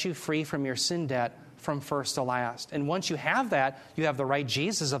Christ sets you free from your sin debt from first to last. And once you have that, you have the right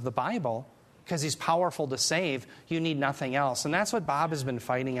Jesus of the Bible, because he's powerful to save. You need nothing else. And that's what Bob has been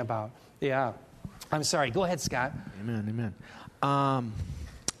fighting about. Yeah. I'm sorry. Go ahead, Scott. Amen.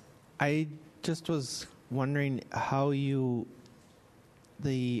 I just was wondering how in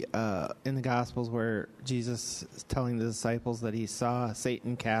the Gospels where Jesus is telling the disciples that he saw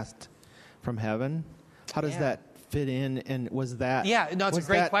Satan cast from heaven, how does that fit in? And was that... Yeah, no, it's a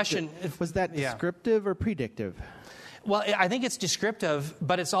great question. Was that descriptive or predictive? Well, I think it's descriptive,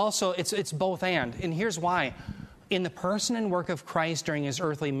 but it's also, it's both and. And here's why. In the person and work of Christ during his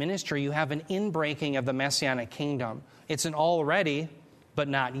earthly ministry, you have an inbreaking of the Messianic kingdom. It's an already, but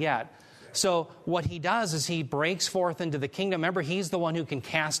not yet. So what he does is he breaks forth into the kingdom. Remember, he's the one who can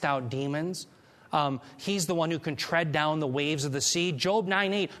cast out demons. He's the one who can tread down the waves of the sea. Job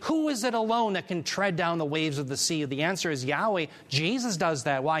 9:8, who is it alone that can tread down the waves of the sea? The answer is Yahweh. Jesus does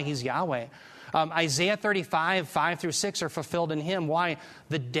that. Why? He's Yahweh. Isaiah 35, 5 through 6 are fulfilled in him. Why?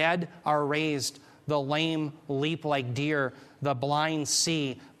 The dead are raised. The lame leap like deer. The blind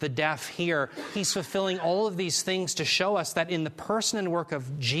see. The deaf hear. He's fulfilling all of these things to show us that in the person and work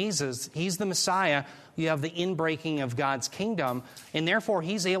of Jesus, he's the Messiah, you have the inbreaking of God's kingdom, and therefore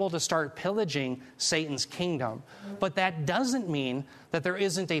he's able to start pillaging Satan's kingdom. But that doesn't mean that there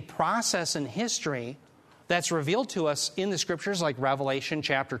isn't a process in history that's revealed to us in the scriptures, like Revelation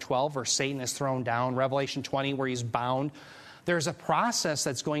chapter 12, where Satan is thrown down, Revelation 20, where he's bound. There's a process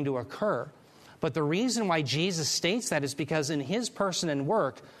that's going to occur. But the reason why Jesus states that is because in his person and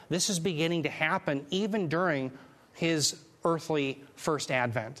work, this is beginning to happen even during his earthly first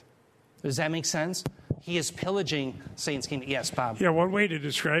advent. Does that make sense? He is pillaging Satan's kingdom. Yes, Bob. Yeah, one way to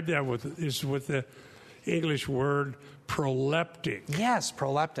describe that is with the English word proleptic. Yes,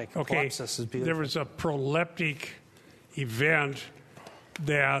 proleptic. Okay, Prolepsis is beautiful. there was a proleptic event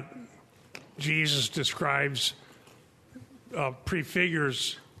that Jesus describes,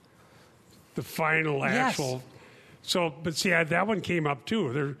 prefigures the final actual. So, but see, that one came up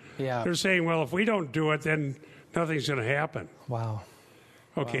too. They're saying, well, if we don't do it, then nothing's going to happen. Wow.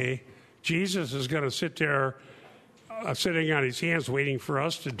 Okay, wow. Jesus is going to sit there, sitting on his hands, waiting for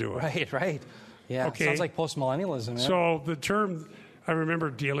us to do it. Right. Yeah, okay. Sounds like postmillennialism. Yeah? So the term, I remember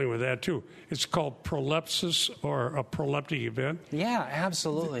dealing with that too. It's called prolepsis, or a proleptic event. Yeah,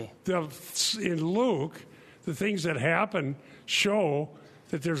 absolutely. In Luke, the things that happen show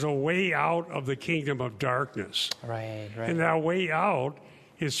that there's a way out of the kingdom of darkness. Right. And that way out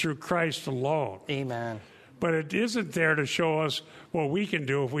is through Christ alone. Amen. But it isn't there to show us what we can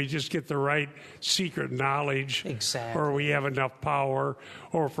do if we just get the right secret knowledge. Exactly. Or we have enough power,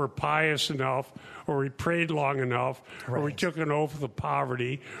 or if we're pious enough, or we prayed long enough, or we took an oath of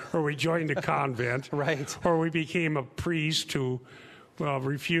poverty, or we joined a convent, or we became a priest who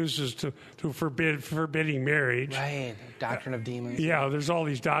refuses to forbidding marriage. Right. Doctrine of demons. Yeah, there's all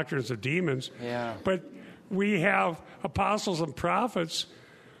these doctrines of demons. Yeah. But we have apostles and prophets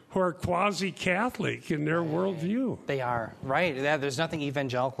who are quasi-Catholic in their worldview. They are, right. There's nothing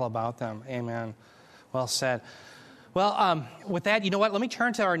evangelical about them. Amen. Well said. Well, with that, you know what? Let me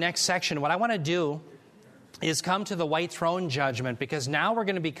turn to our next section. What I want to do is come to the white throne judgment, because now we're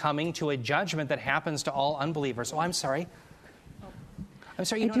going to be coming to a judgment that happens to all unbelievers. Oh, I'm sorry. I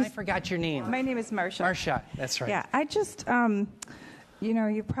forgot your name. My name is Marcia. Marcia, that's right. Yeah, I just,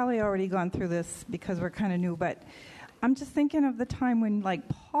 you've probably already gone through this because we're kind of new, but I'm just thinking of the time when, like,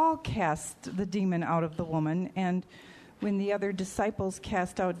 Paul cast the demon out of the woman, and when the other disciples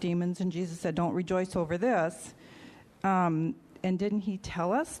cast out demons, and Jesus said, don't rejoice over this. And didn't he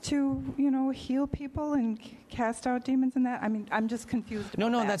tell us to, heal people and cast out demons and that? I mean, I'm just confused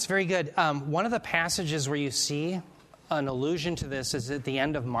about that. That's very good. One of the passages where you see an allusion to this is at the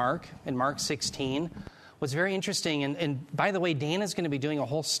end of Mark, in Mark 16. What's very interesting, and by the way, Dana's going to be doing a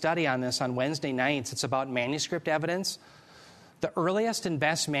whole study on this on Wednesday nights. It's about manuscript evidence. The earliest and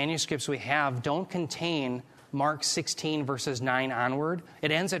best manuscripts we have don't contain Mark 16 verses 9 onward.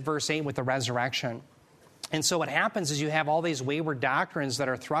 It ends at verse 8 with the resurrection. And so what happens is you have all these wayward doctrines that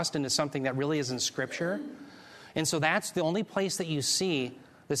are thrust into something that really isn't Scripture. And so that's the only place that you see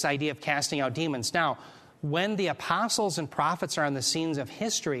this idea of casting out demons. Now, when the apostles and prophets are on the scenes of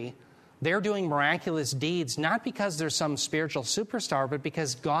history, they're doing miraculous deeds, not because there's some spiritual superstar, but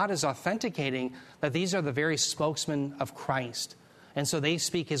because God is authenticating that these are the very spokesmen of Christ. And so they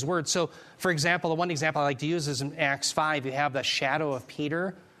speak his word. So, for example, the one example I like to use is in Acts 5. You have the shadow of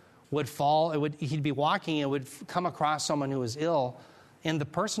Peter would fall. He'd be walking and would come across someone who was ill, and the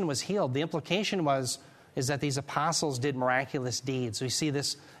person was healed. The implication is that these apostles did miraculous deeds. We see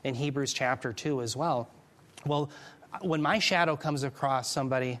this in Hebrews chapter 2 as well. Well, when my shadow comes across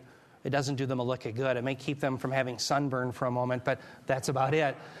somebody, it doesn't do them a lick of good. It may keep them from having sunburn for a moment, but that's about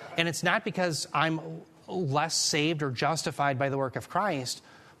it. And it's not because I'm less saved or justified by the work of Christ,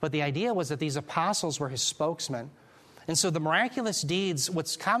 but the idea was that these apostles were his spokesmen. And so the miraculous deeds,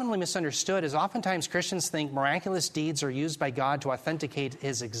 what's commonly misunderstood is oftentimes Christians think miraculous deeds are used by God to authenticate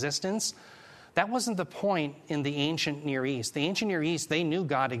his existence. That wasn't the point in the ancient Near East. The ancient Near East, they knew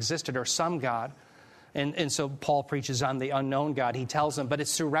God existed, or some God. And so Paul preaches on the unknown God. He tells them, but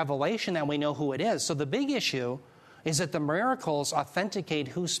it's through revelation that we know who it is. So the big issue is that the miracles authenticate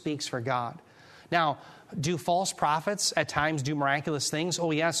who speaks for God. Now, do false prophets at times do miraculous things?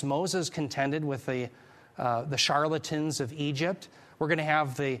 Oh, yes. Moses contended with the charlatans of Egypt. We're going to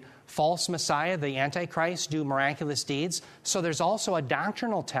have the false Messiah, the Antichrist, do miraculous deeds. So there's also a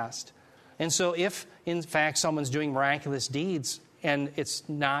doctrinal test. And so if, in fact, someone's doing miraculous deeds and it's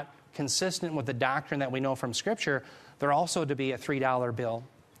not consistent with the doctrine that we know from Scripture, they're also to be a $3 bill.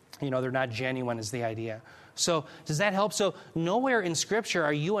 They're not genuine is the idea. So does that help? So nowhere in Scripture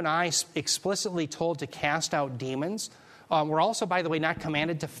are you and I explicitly told to cast out demons. We're also, by the way, not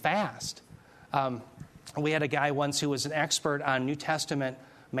commanded to fast. We had a guy once who was an expert on New Testament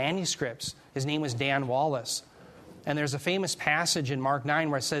manuscripts. His name was Dan Wallace. And there's a famous passage in Mark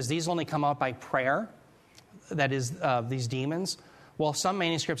 9 where it says these only come out by prayer, that is, these demons. Well, some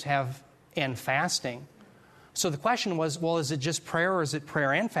manuscripts have and fasting. So the question was, well, is it just prayer or is it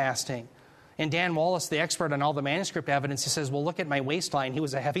prayer and fasting? And Dan Wallace, the expert on all the manuscript evidence, he says, well, look at my waistline. He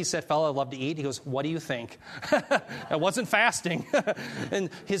was a heavy-set fellow, loved to eat. He goes, what do you think? It wasn't fasting.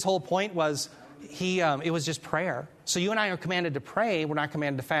 And his whole point was, it was just prayer. So you and I are commanded to pray. We're not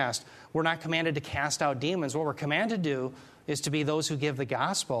commanded to fast. We're not commanded to cast out demons. What we're commanded to do is to be those who give the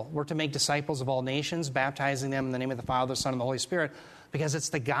gospel. We're to make disciples of all nations, baptizing them in the name of the Father, the Son, and the Holy Spirit, because it's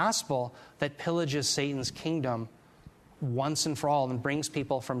the gospel that pillages Satan's kingdom once and for all and brings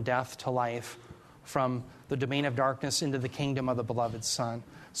people from death to life, from the domain of darkness into the kingdom of the beloved Son.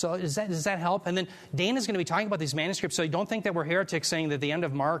 So does that help? And then Dana's going to be talking about these manuscripts, so you don't think that we're heretics saying that at the end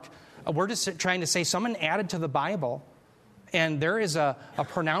of Mark, we're just trying to say someone added to the Bible, and there is a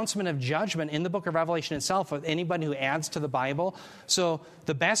pronouncement of judgment in the book of Revelation itself of anybody who adds to the Bible. So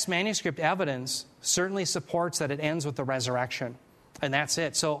the best manuscript evidence certainly supports that it ends with the resurrection, and that's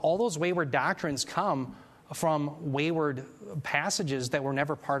it. So all those wayward doctrines come from wayward passages that were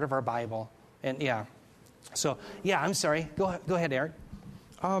never part of our Bible. And I'm sorry. Go ahead, Eric.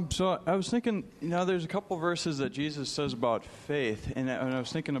 So I was thinking, there's a couple verses that Jesus says about faith, and I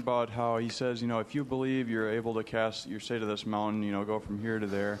was thinking about how he says, if you believe, you're able to say to this mountain, go from here to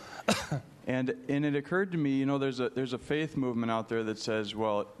there. and it occurred to me, there's a faith movement out there that says,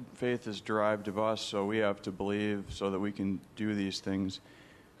 well, faith is derived of us, so we have to believe so that we can do these things.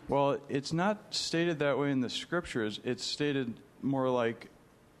 Well, it's not stated that way in the Scriptures. It's stated more like,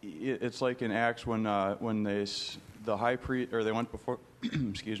 it's like in Acts when the high priest, or they went before,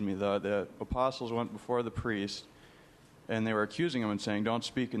 the apostles went before the priest, and they were accusing him and saying, don't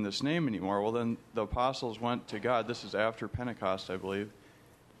speak in this name anymore. Well, then the apostles went to God. This is after Pentecost, I believe.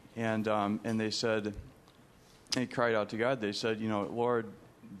 And they cried out to God. They said, Lord,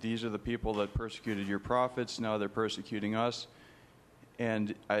 these are the people that persecuted your prophets. Now they're persecuting us.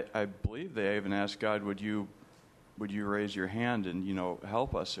 And I believe they even asked God, would you raise your hand and,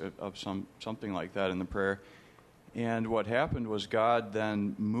 help us of something like that in the prayer. And what happened was God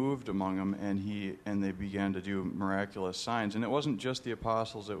then moved among them, and they began to do miraculous signs. And it wasn't just the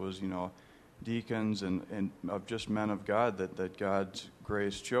apostles; it was deacons and of just men of God that God's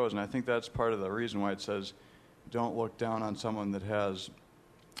grace chose. And I think that's part of the reason why it says, "Don't look down on someone that has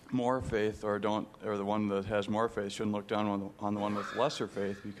more faith, or the one that has more faith shouldn't look down on the one with lesser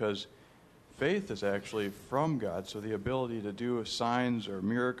faith, because faith is actually from God. So the ability to do signs or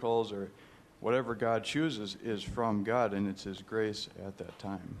miracles or whatever God chooses is from God, and it's His grace at that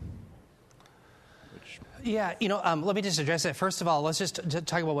time." Let me just address that. First of all, let's just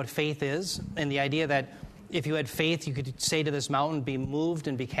talk about what faith is, and the idea that if you had faith, you could say to this mountain, be moved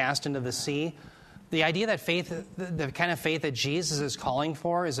and be cast into the sea. The idea that faith, the kind of faith that Jesus is calling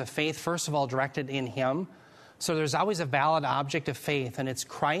for, is a faith, first of all, directed in Him. So there's always a valid object of faith, and it's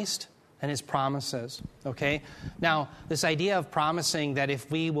Christ and His promises, okay? Now, this idea of promising that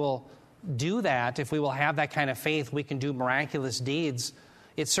if we will do that, if we will have that kind of faith, we can do miraculous deeds,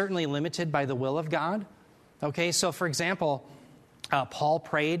 it's certainly limited by the will of God. Okay, so for example, Paul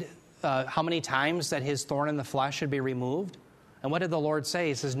prayed how many times that his thorn in the flesh should be removed? And what did the Lord say?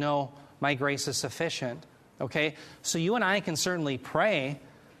 He says, no, my grace is sufficient. Okay, so you and I can certainly pray,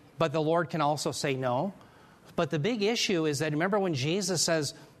 but the Lord can also say no. But the big issue is that, remember when Jesus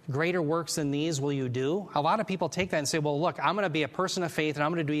says, greater works than these will you do? A lot of people take that and say, well, look, I'm going to be a person of faith and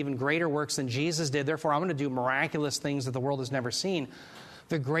I'm going to do even greater works than Jesus did. Therefore, I'm going to do miraculous things that the world has never seen.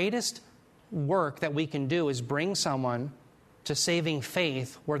 The greatest work that we can do is bring someone to saving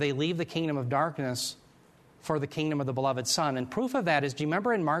faith where they leave the kingdom of darkness for the kingdom of the beloved Son. And proof of that is, do you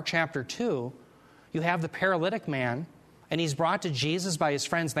remember in Mark chapter 2, you have the paralytic man, and he's brought to Jesus by his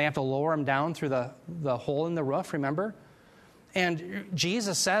friends. They have to lower him down through the hole in the roof, remember? And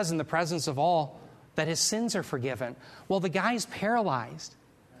Jesus says in the presence of all that his sins are forgiven. Well, the guy's paralyzed.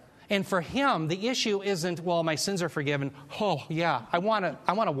 And for him, the issue isn't, well, my sins are forgiven. Oh, yeah, I want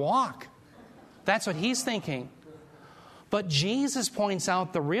to walk. That's what he's thinking. But Jesus points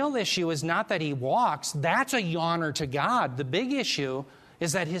out the real issue is not that he walks. That's a honor to God. The big issue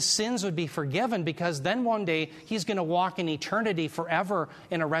is that his sins would be forgiven, because then one day he's going to walk in eternity forever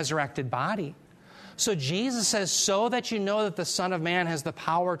in a resurrected body. So Jesus says, so that you know that the Son of Man has the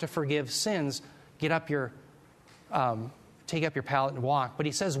power to forgive sins, take up your pallet and walk. But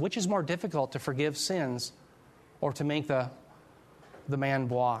he says, which is more difficult, to forgive sins or to make the man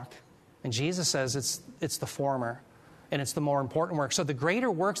walk? And Jesus says it's the former, and it's the more important work. So the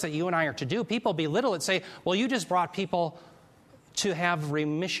greater works that you and I are to do, people belittle it, say, well, you just brought people to have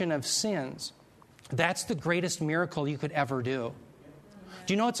remission of sins. That's the greatest miracle you could ever do.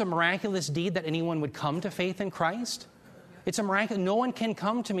 Do you know it's a miraculous deed that anyone would come to faith in Christ? It's a miracle. No one can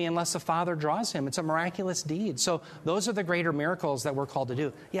come to me unless the Father draws him. It's a miraculous deed. So those are the greater miracles that we're called to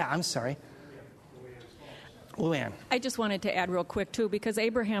do. Yeah, I'm sorry. Luann. I just wanted to add real quick, too, because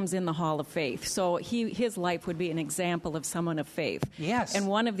Abraham's in the Hall of Faith. So his life would be an example of someone of faith. Yes. And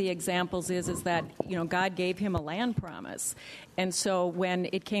one of the examples is that, God gave him a land promise. And so when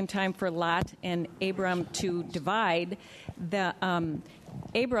it came time for Lot and Abram to divide,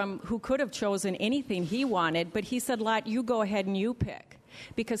 Abram, who could have chosen anything he wanted, but he said, Lot, you go ahead and you pick,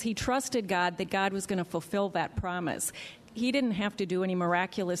 because he trusted God that God was going to fulfill that promise. He didn't have to do any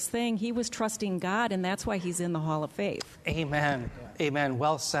miraculous thing. He was trusting God, and that's why he's in the Hall of Faith. Amen. Amen.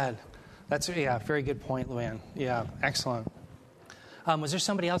 Well said. That's very good point, Luann. Yeah, excellent. Was there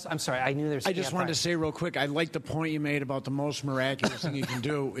somebody else? I'm sorry, I knew there's... I just wanted to say real quick, I like the point you made about the most miraculous thing you can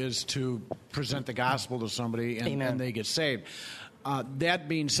do is to present the gospel to somebody and they get saved. That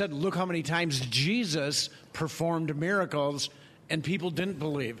being said, look how many times Jesus performed miracles and people didn't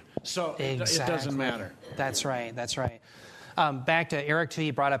believe. So exactly. It doesn't matter. That's right. Back to Eric, too,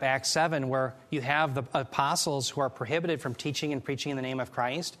 he brought up Acts 7, where you have the apostles who are prohibited from teaching and preaching in the name of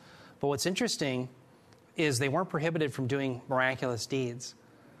Christ. But what's interesting is they weren't prohibited from doing miraculous deeds.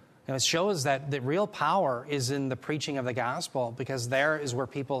 And it shows that the real power is in the preaching of the gospel, because there is where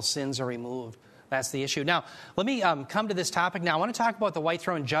people's sins are removed. That's the issue. Now, let me come to this topic now. I want to talk about the white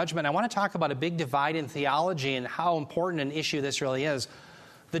throne judgment. I want to talk about a big divide in theology and how important an issue this really is.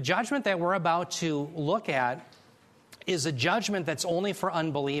 The judgment that we're about to look at is a judgment that's only for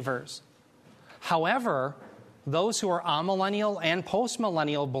unbelievers. However, those who are amillennial and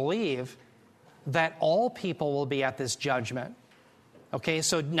postmillennial believe that all people will be at this judgment. Okay,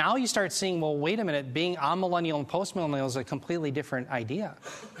 so now you start seeing, well, wait a minute, being amillennial and postmillennial is a completely different idea.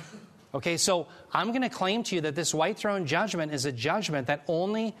 Okay, so I'm going to claim to you that this white throne judgment is a judgment that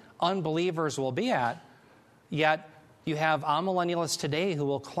only unbelievers will be at, yet you have amillennialists today who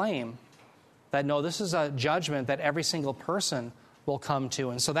will claim that, no, this is a judgment that every single person will come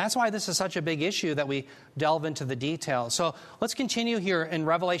to. And so that's why this is such a big issue that we delve into the details. So let's continue here in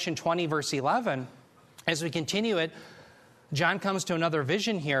Revelation 20, verse 11. As we continue it, John comes to another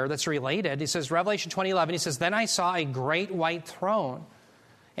vision here that's related. He says, Revelation 20:11, he says, then I saw a great white throne,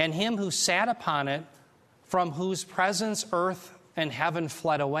 and him who sat upon it, from whose presence earth and heaven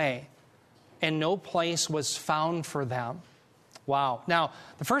fled away, and no place was found for them. Wow. Now,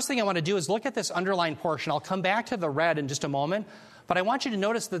 the first thing I want to do is look at this underlined portion. I'll come back to the red in just a moment, but I want you to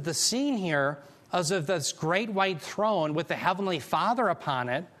notice that the scene here is of this great white throne with the Heavenly Father upon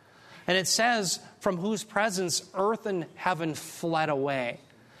it, and it says, from whose presence earth and heaven fled away.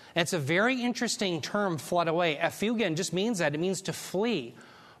 And it's a very interesting term, fled away. Efugen just means that. It means to flee.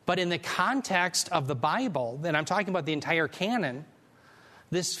 But in the context of the Bible, and I'm talking about the entire canon,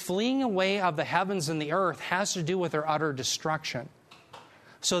 this fleeing away of the heavens and the earth has to do with their utter destruction.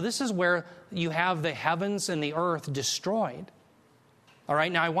 So this is where you have the heavens and the earth destroyed. All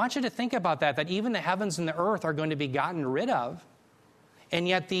right, now I want you to think about that even the heavens and the earth are going to be gotten rid of, and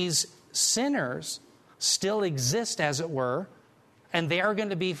yet these sinners still exist, as it were, and they are going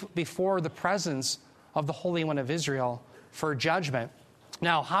to be before the presence of the Holy One of Israel for judgment.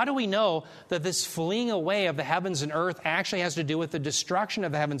 Now, how do we know that this fleeing away of the heavens and earth actually has to do with the destruction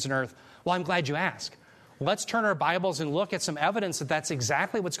of the heavens and earth? Well, I'm glad you asked. Let's turn our Bibles and look at some evidence that that's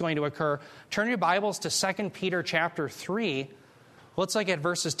exactly what's going to occur. Turn your Bibles to 2 Peter chapter 3. Let's look at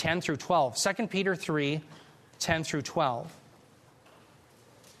verses 10 through 12. 2 Peter 3, 10 through 12.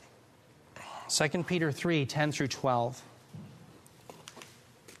 2 Peter 3, 10 through 12.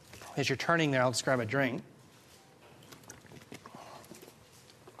 As you're turning there, I'll just grab a drink.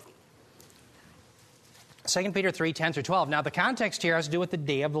 2 Peter 3, 10 through 12. Now, the context here has to do with the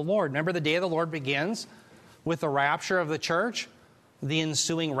day of the Lord. Remember, the day of the Lord begins with the rapture of the church, the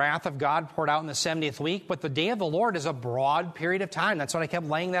ensuing wrath of God poured out in the 70th week. But the day of the Lord is a broad period of time. That's what I kept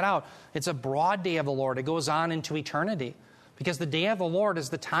laying that out. It's a broad day of the Lord. It goes on into eternity. Because the day of the Lord is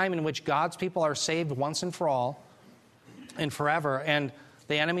the time in which God's people are saved once and for all and forever. And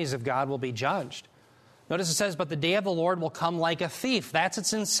the enemies of God will be judged. Notice it says, but the day of the Lord will come like a thief. That's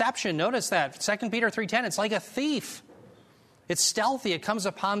its inception. Notice that. 2 Peter 3:10, it's like a thief. It's stealthy. It comes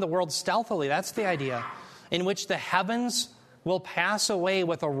upon the world stealthily. That's the idea. In which the heavens will pass away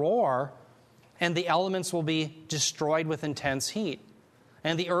with a roar, and the elements will be destroyed with intense heat.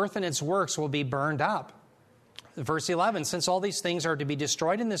 And the earth and its works will be burned up. Verse 11, since all these things are to be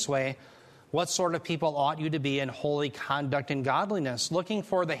destroyed in this way, what sort of people ought you to be in holy conduct and godliness, looking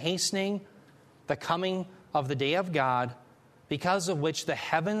for the hastening, the coming of the day of God, because of which the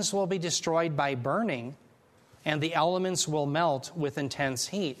heavens will be destroyed by burning, and the elements will melt with intense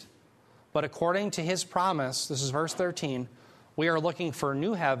heat. But according to his promise, this is verse 13, we are looking for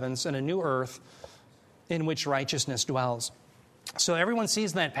new heavens and a new earth in which righteousness dwells. So everyone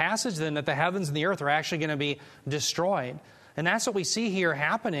sees in that passage then that the heavens and the earth are actually going to be destroyed. And that's what we see here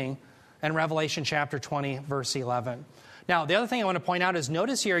happening in Revelation chapter 20, verse 11. Now, the other thing I want to point out is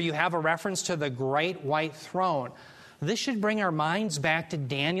notice here you have a reference to the great white throne. This should bring our minds back to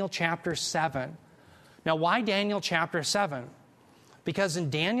Daniel chapter 7. Now, why Daniel chapter 7? Because in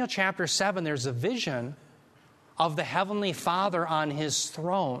Daniel chapter 7, there's a vision of the Heavenly Father on his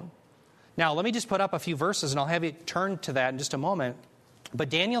throne. Now, let me just put up a few verses, and I'll have you turn to that in just a moment. But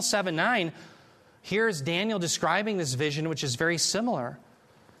Daniel 7:9, here's Daniel describing this vision, which is very similar.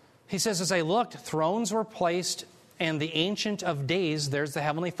 He says, as I looked, thrones were placed, and the Ancient of Days, there's the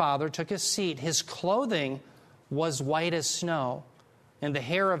Heavenly Father, took his seat. His clothing was white as snow, and the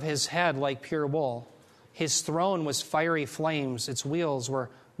hair of his head like pure wool. His throne was fiery flames. Its wheels were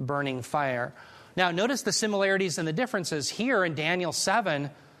burning fire. Now, notice the similarities and the differences. Here in Daniel 7,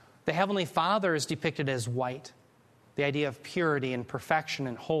 the Heavenly Father is depicted as white, the idea of purity and perfection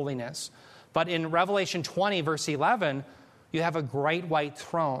and holiness. But in Revelation 20, verse 11, you have a great white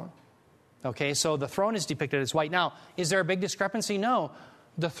throne. Okay, so the throne is depicted as white. Now, is there a big discrepancy? No.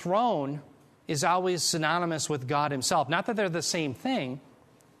 The throne is always synonymous with God himself. Not that they're the same thing,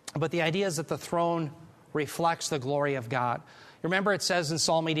 but the idea is that the throne reflects the glory of God. Remember it says in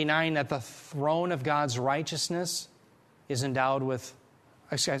Psalm 89 that the throne of God's righteousness is endowed with,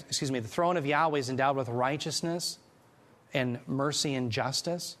 the throne of Yahweh is endowed with righteousness and mercy and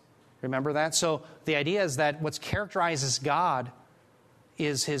justice. Remember that? So the idea is that what characterizes God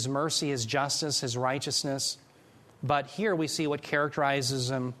is his mercy, his justice, his righteousness. But here we see what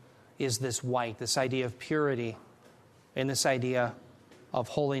characterizes him is this white, this idea of purity and this idea of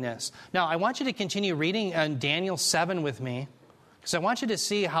holiness. Now, I want you to continue reading Daniel 7 with me, because I want you to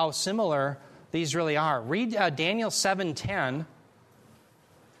see how similar these really are. Read Daniel 7:10.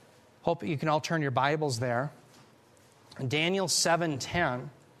 Hope you can all turn your Bibles there. Daniel 7:10.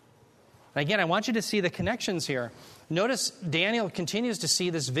 And again, I want you to see the connections here. Notice Daniel continues to see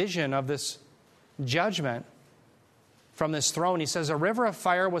this vision of this judgment from this throne. He says, a river of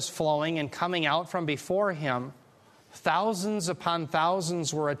fire was flowing and coming out from before him. Thousands upon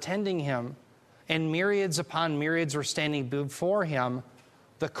thousands were attending him, and myriads upon myriads were standing before him.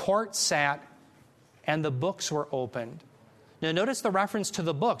 The court sat, and the books were opened. Now notice the reference to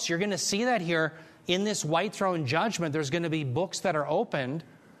the books. You're going to see that here in this white throne judgment. There's going to be books that are opened,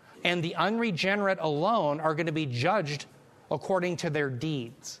 and the unregenerate alone are going to be judged according to their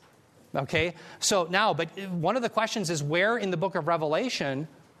deeds. Okay? So now, but one of the questions is, where in the book of Revelation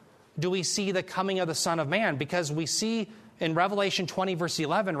do we see the coming of the Son of Man? Because we see in Revelation 20, verse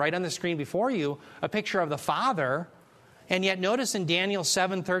 11, right on the screen before you, a picture of the Father. And yet notice in Daniel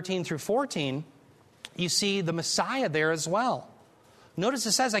 7, 13 through 14, you see the Messiah there as well. Notice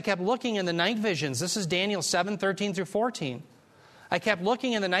it says, I kept looking in the night visions. This is Daniel 7, 13 through 14. I kept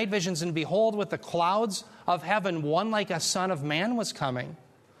looking in the night visions, and behold, with the clouds of heaven, one like a Son of Man was coming.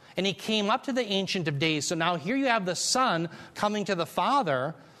 And he came up to the Ancient of Days. So now here you have the Son coming to the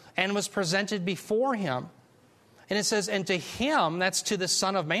Father and was presented before him. And it says, and to him, that's to the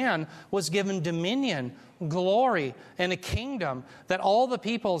Son of Man, was given dominion, glory, and a kingdom, that all the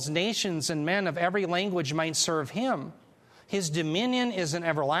peoples, nations, and men of every language might serve him. His dominion is an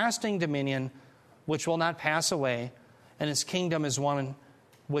everlasting dominion which will not pass away, and his kingdom is one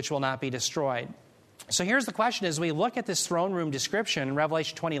which will not be destroyed. So here's the question as we look at this throne room description in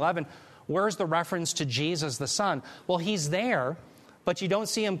Revelation 20:11, where's the reference to Jesus the Son? Well, he's there, but you don't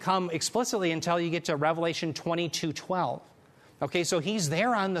see him come explicitly until you get to Revelation 22:12. Okay, so he's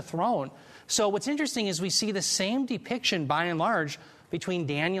there on the throne. So what's interesting is we see the same depiction, by and large, between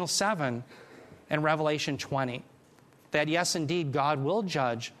Daniel 7 and Revelation 20. That, yes, indeed, God will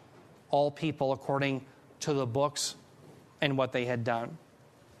judge all people according to the books and what they had done.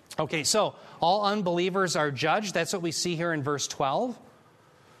 Okay, so all unbelievers are judged. That's what we see here in verse 12.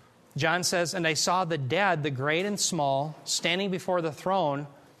 John says, "And I saw the dead, the great and small, standing before the throne,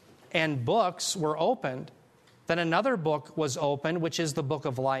 and books were opened. Then another book was opened, which is the book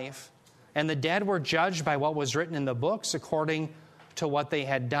of life. And the dead were judged by what was written in the books according to what they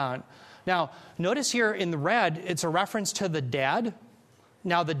had done." Now, notice here in the red, it's a reference to the dead.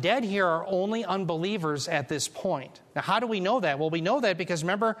 Now, the dead here are only unbelievers at this point. Now, how do we know that? Well, we know that because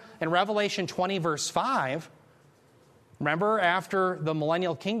remember in Revelation 20, verse 5, remember after the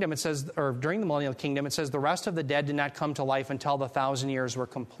millennial kingdom, it says, or during the millennial kingdom, it says the rest of the dead did not come to life until the 1,000 years were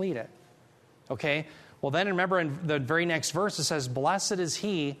completed. Okay? Well, then remember in the very next verse, it says, "Blessed is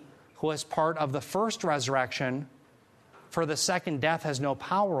he who is part of the first resurrection, for the second death has no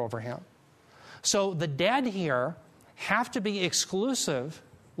power over him." So the dead here have to be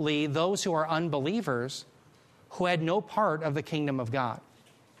exclusively those who are unbelievers who had no part of the kingdom of God.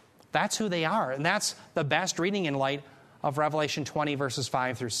 That's who they are. And that's the best reading in light of Revelation 20, verses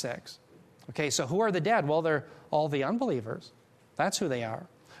 5 through 6. Okay, so who are the dead? Well, they're all the unbelievers. That's who they are.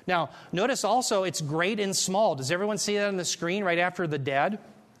 Now, notice also it's great and small. Does everyone see that on the screen right after the dead?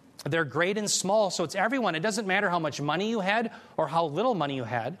 They're great and small, so it's everyone. It doesn't matter how much money you had or how little money you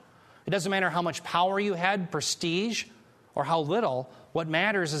had. It doesn't matter how much power you had, prestige, or how little. What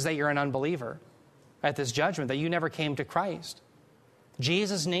matters is that you're an unbeliever at this judgment, that you never came to Christ.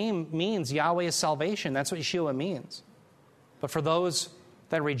 Jesus' name means Yahweh is salvation. That's what Yeshua means. But for those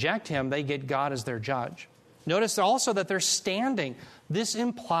that reject him, they get God as their judge. Notice also that they're standing. This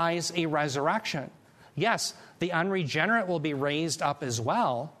implies a resurrection. Yes, the unregenerate will be raised up as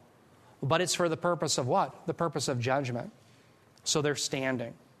well, but it's for the purpose of what? The purpose of judgment. So they're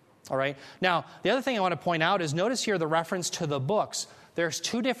standing. All right. Now, the other thing I want to point out is notice here the reference to the books. There's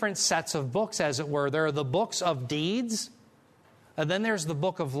two different sets of books, as it were. There are the books of deeds, and then there's the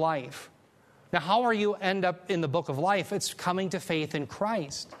book of life. Now, how are you end up in the book of life? It's coming to faith in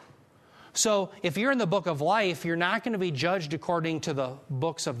Christ. So if you're in the book of life, you're not going to be judged according to the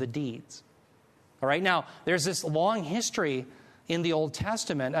books of the deeds. All right. Now, there's this long history in the Old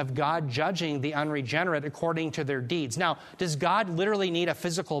Testament of God judging the unregenerate according to their deeds. Now, does God literally need a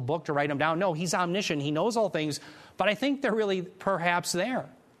physical book to write them down? No, he's omniscient. He knows all things. But I think they're really perhaps there,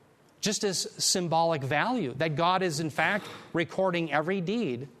 just as symbolic value, that God is in fact recording every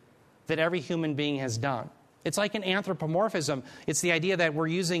deed that every human being has done. It's like an anthropomorphism. It's the idea that we're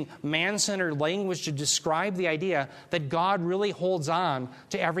using man-centered language to describe the idea that God really holds on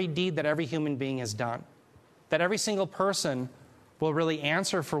to every deed that every human being has done. That every single person will really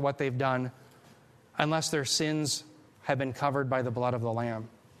answer for what they've done unless their sins have been covered by the blood of the Lamb.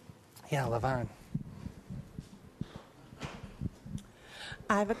 Yeah, Levon.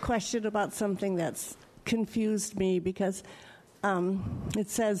 I have a question about something that's confused me because it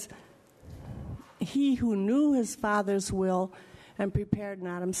says, "He who knew his father's will and prepared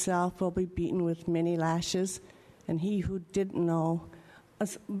not himself will be beaten with many lashes, and he who didn't know."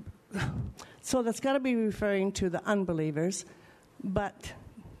 So that's got to be referring to the unbelievers. But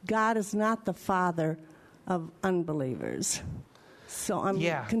God is not the father of unbelievers. So I'm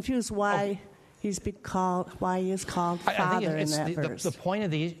confused why he is called father in that verse. The point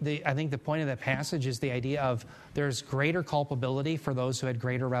of I think the point of that passage is the idea of there's greater culpability for those who had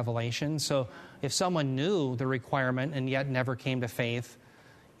greater revelation. So if someone knew the requirement and yet never came to faith,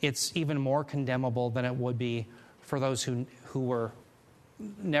 it's even more condemnable than it would be for those who were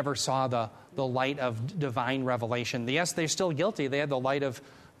never saw the light of divine revelation. Yes, they're still guilty. They had the light of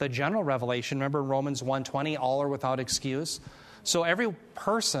the general revelation. Remember Romans 1:20, all are without excuse. So every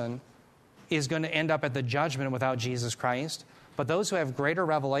person is going to end up at the judgment without Jesus Christ. But those who have greater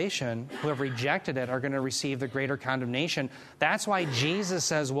revelation, who have rejected it, are going to receive the greater condemnation. That's why Jesus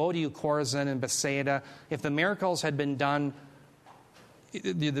says, "Woe to you, Chorazin and Bethsaida. If the miracles had been done,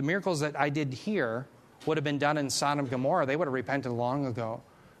 the miracles that I did here would have been done in Sodom and Gomorrah, they would have repented long ago."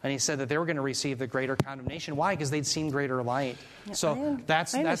 And he said that they were going to receive the greater condemnation. Why? Because they'd seen greater light. So I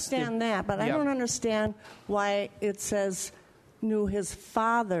understand that, but I don't understand why it says knew his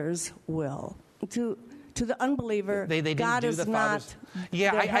father's will. To the unbeliever, they God is not.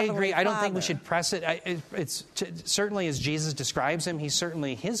 Yeah, I agree. I don't think we should press it. Certainly, as Jesus describes him, he's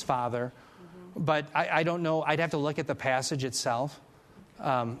certainly his father. Mm-hmm. But I don't know. I'd have to look at the passage itself.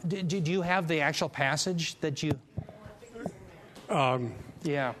 Do you have the actual passage that you?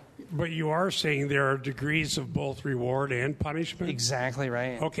 Yeah. But you are saying there are degrees of both reward and punishment? Exactly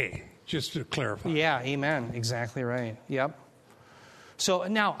right. Okay, just to clarify. Yeah, amen. Exactly right. Yep. So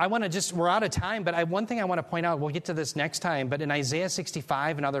now I want to we're out of time, but one thing I want to point out, we'll get to this next time, but in Isaiah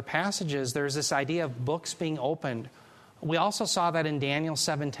 65 and other passages, there's this idea of books being opened. We also saw that in Daniel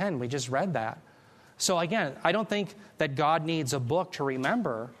 7:10. We just read that. So again, I don't think that God needs a book to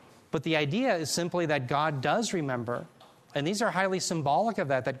remember, but the idea is simply that God does remember. And these are highly symbolic of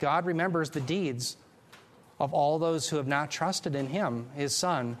that God remembers the deeds of all those who have not trusted in Him, His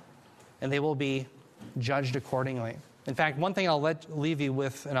Son, and they will be judged accordingly. In fact, one thing I'll leave you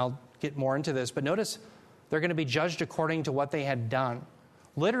with, and I'll get more into this, but notice they're going to be judged according to what they had done.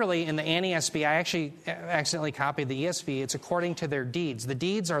 Literally, in the NESB, I actually accidentally copied the ESV, it's according to their deeds. The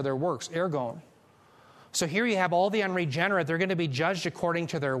deeds are their works, ergon. So here you have all the unregenerate, they're going to be judged according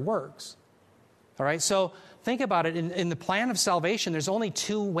to their works. All right, so think about it. In the plan of salvation, there's only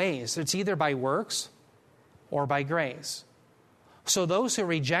two ways. It's either by works or by grace. So those who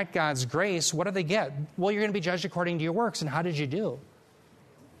reject God's grace, what do they get? Well, you're going to be judged according to your works. And how did you do?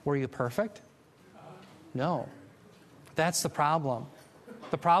 Were you perfect? No. That's the problem.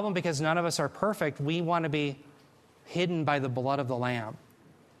 The problem, because none of us are perfect, we want to be hidden by the blood of the Lamb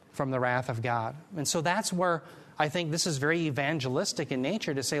from the wrath of God. And so that's where I think this is very evangelistic in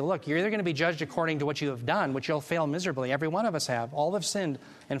nature to say, look, you're either going to be judged according to what you have done, which you'll fail miserably. Every one of us have. All have sinned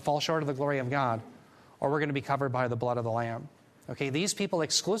and fall short of the glory of God. Or we're going to be covered by the blood of the Lamb. Okay, these people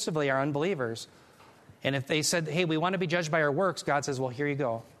exclusively are unbelievers. And if they said, hey, we want to be judged by our works, God says, well, here you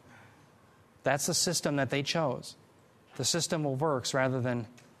go. That's the system that they chose. The system of works rather than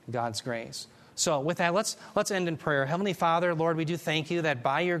God's grace. So with that, let's end in prayer. Heavenly Father, Lord, we do thank you that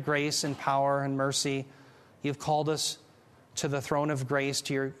by your grace and power and mercy, you've called us to the throne of grace,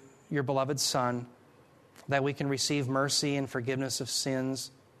 to your beloved Son, that we can receive mercy and forgiveness of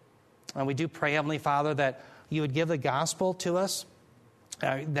sins. And we do pray, Heavenly Father, that you would give the gospel to us,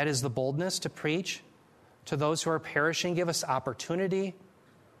 that is the boldness to preach to those who are perishing. Give us opportunity,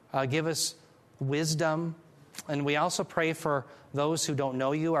 give us wisdom. And we also pray for those who don't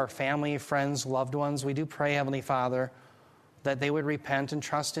know you, our family, friends, loved ones. We do pray, Heavenly Father, that they would repent and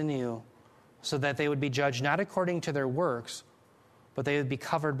trust in you so that they would be judged not according to their works, but they would be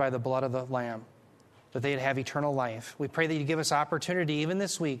covered by the blood of the Lamb, that they'd have eternal life. We pray that you give us opportunity even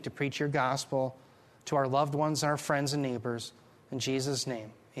this week to preach your gospel to our loved ones and our friends and neighbors. In Jesus'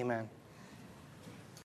 name, amen.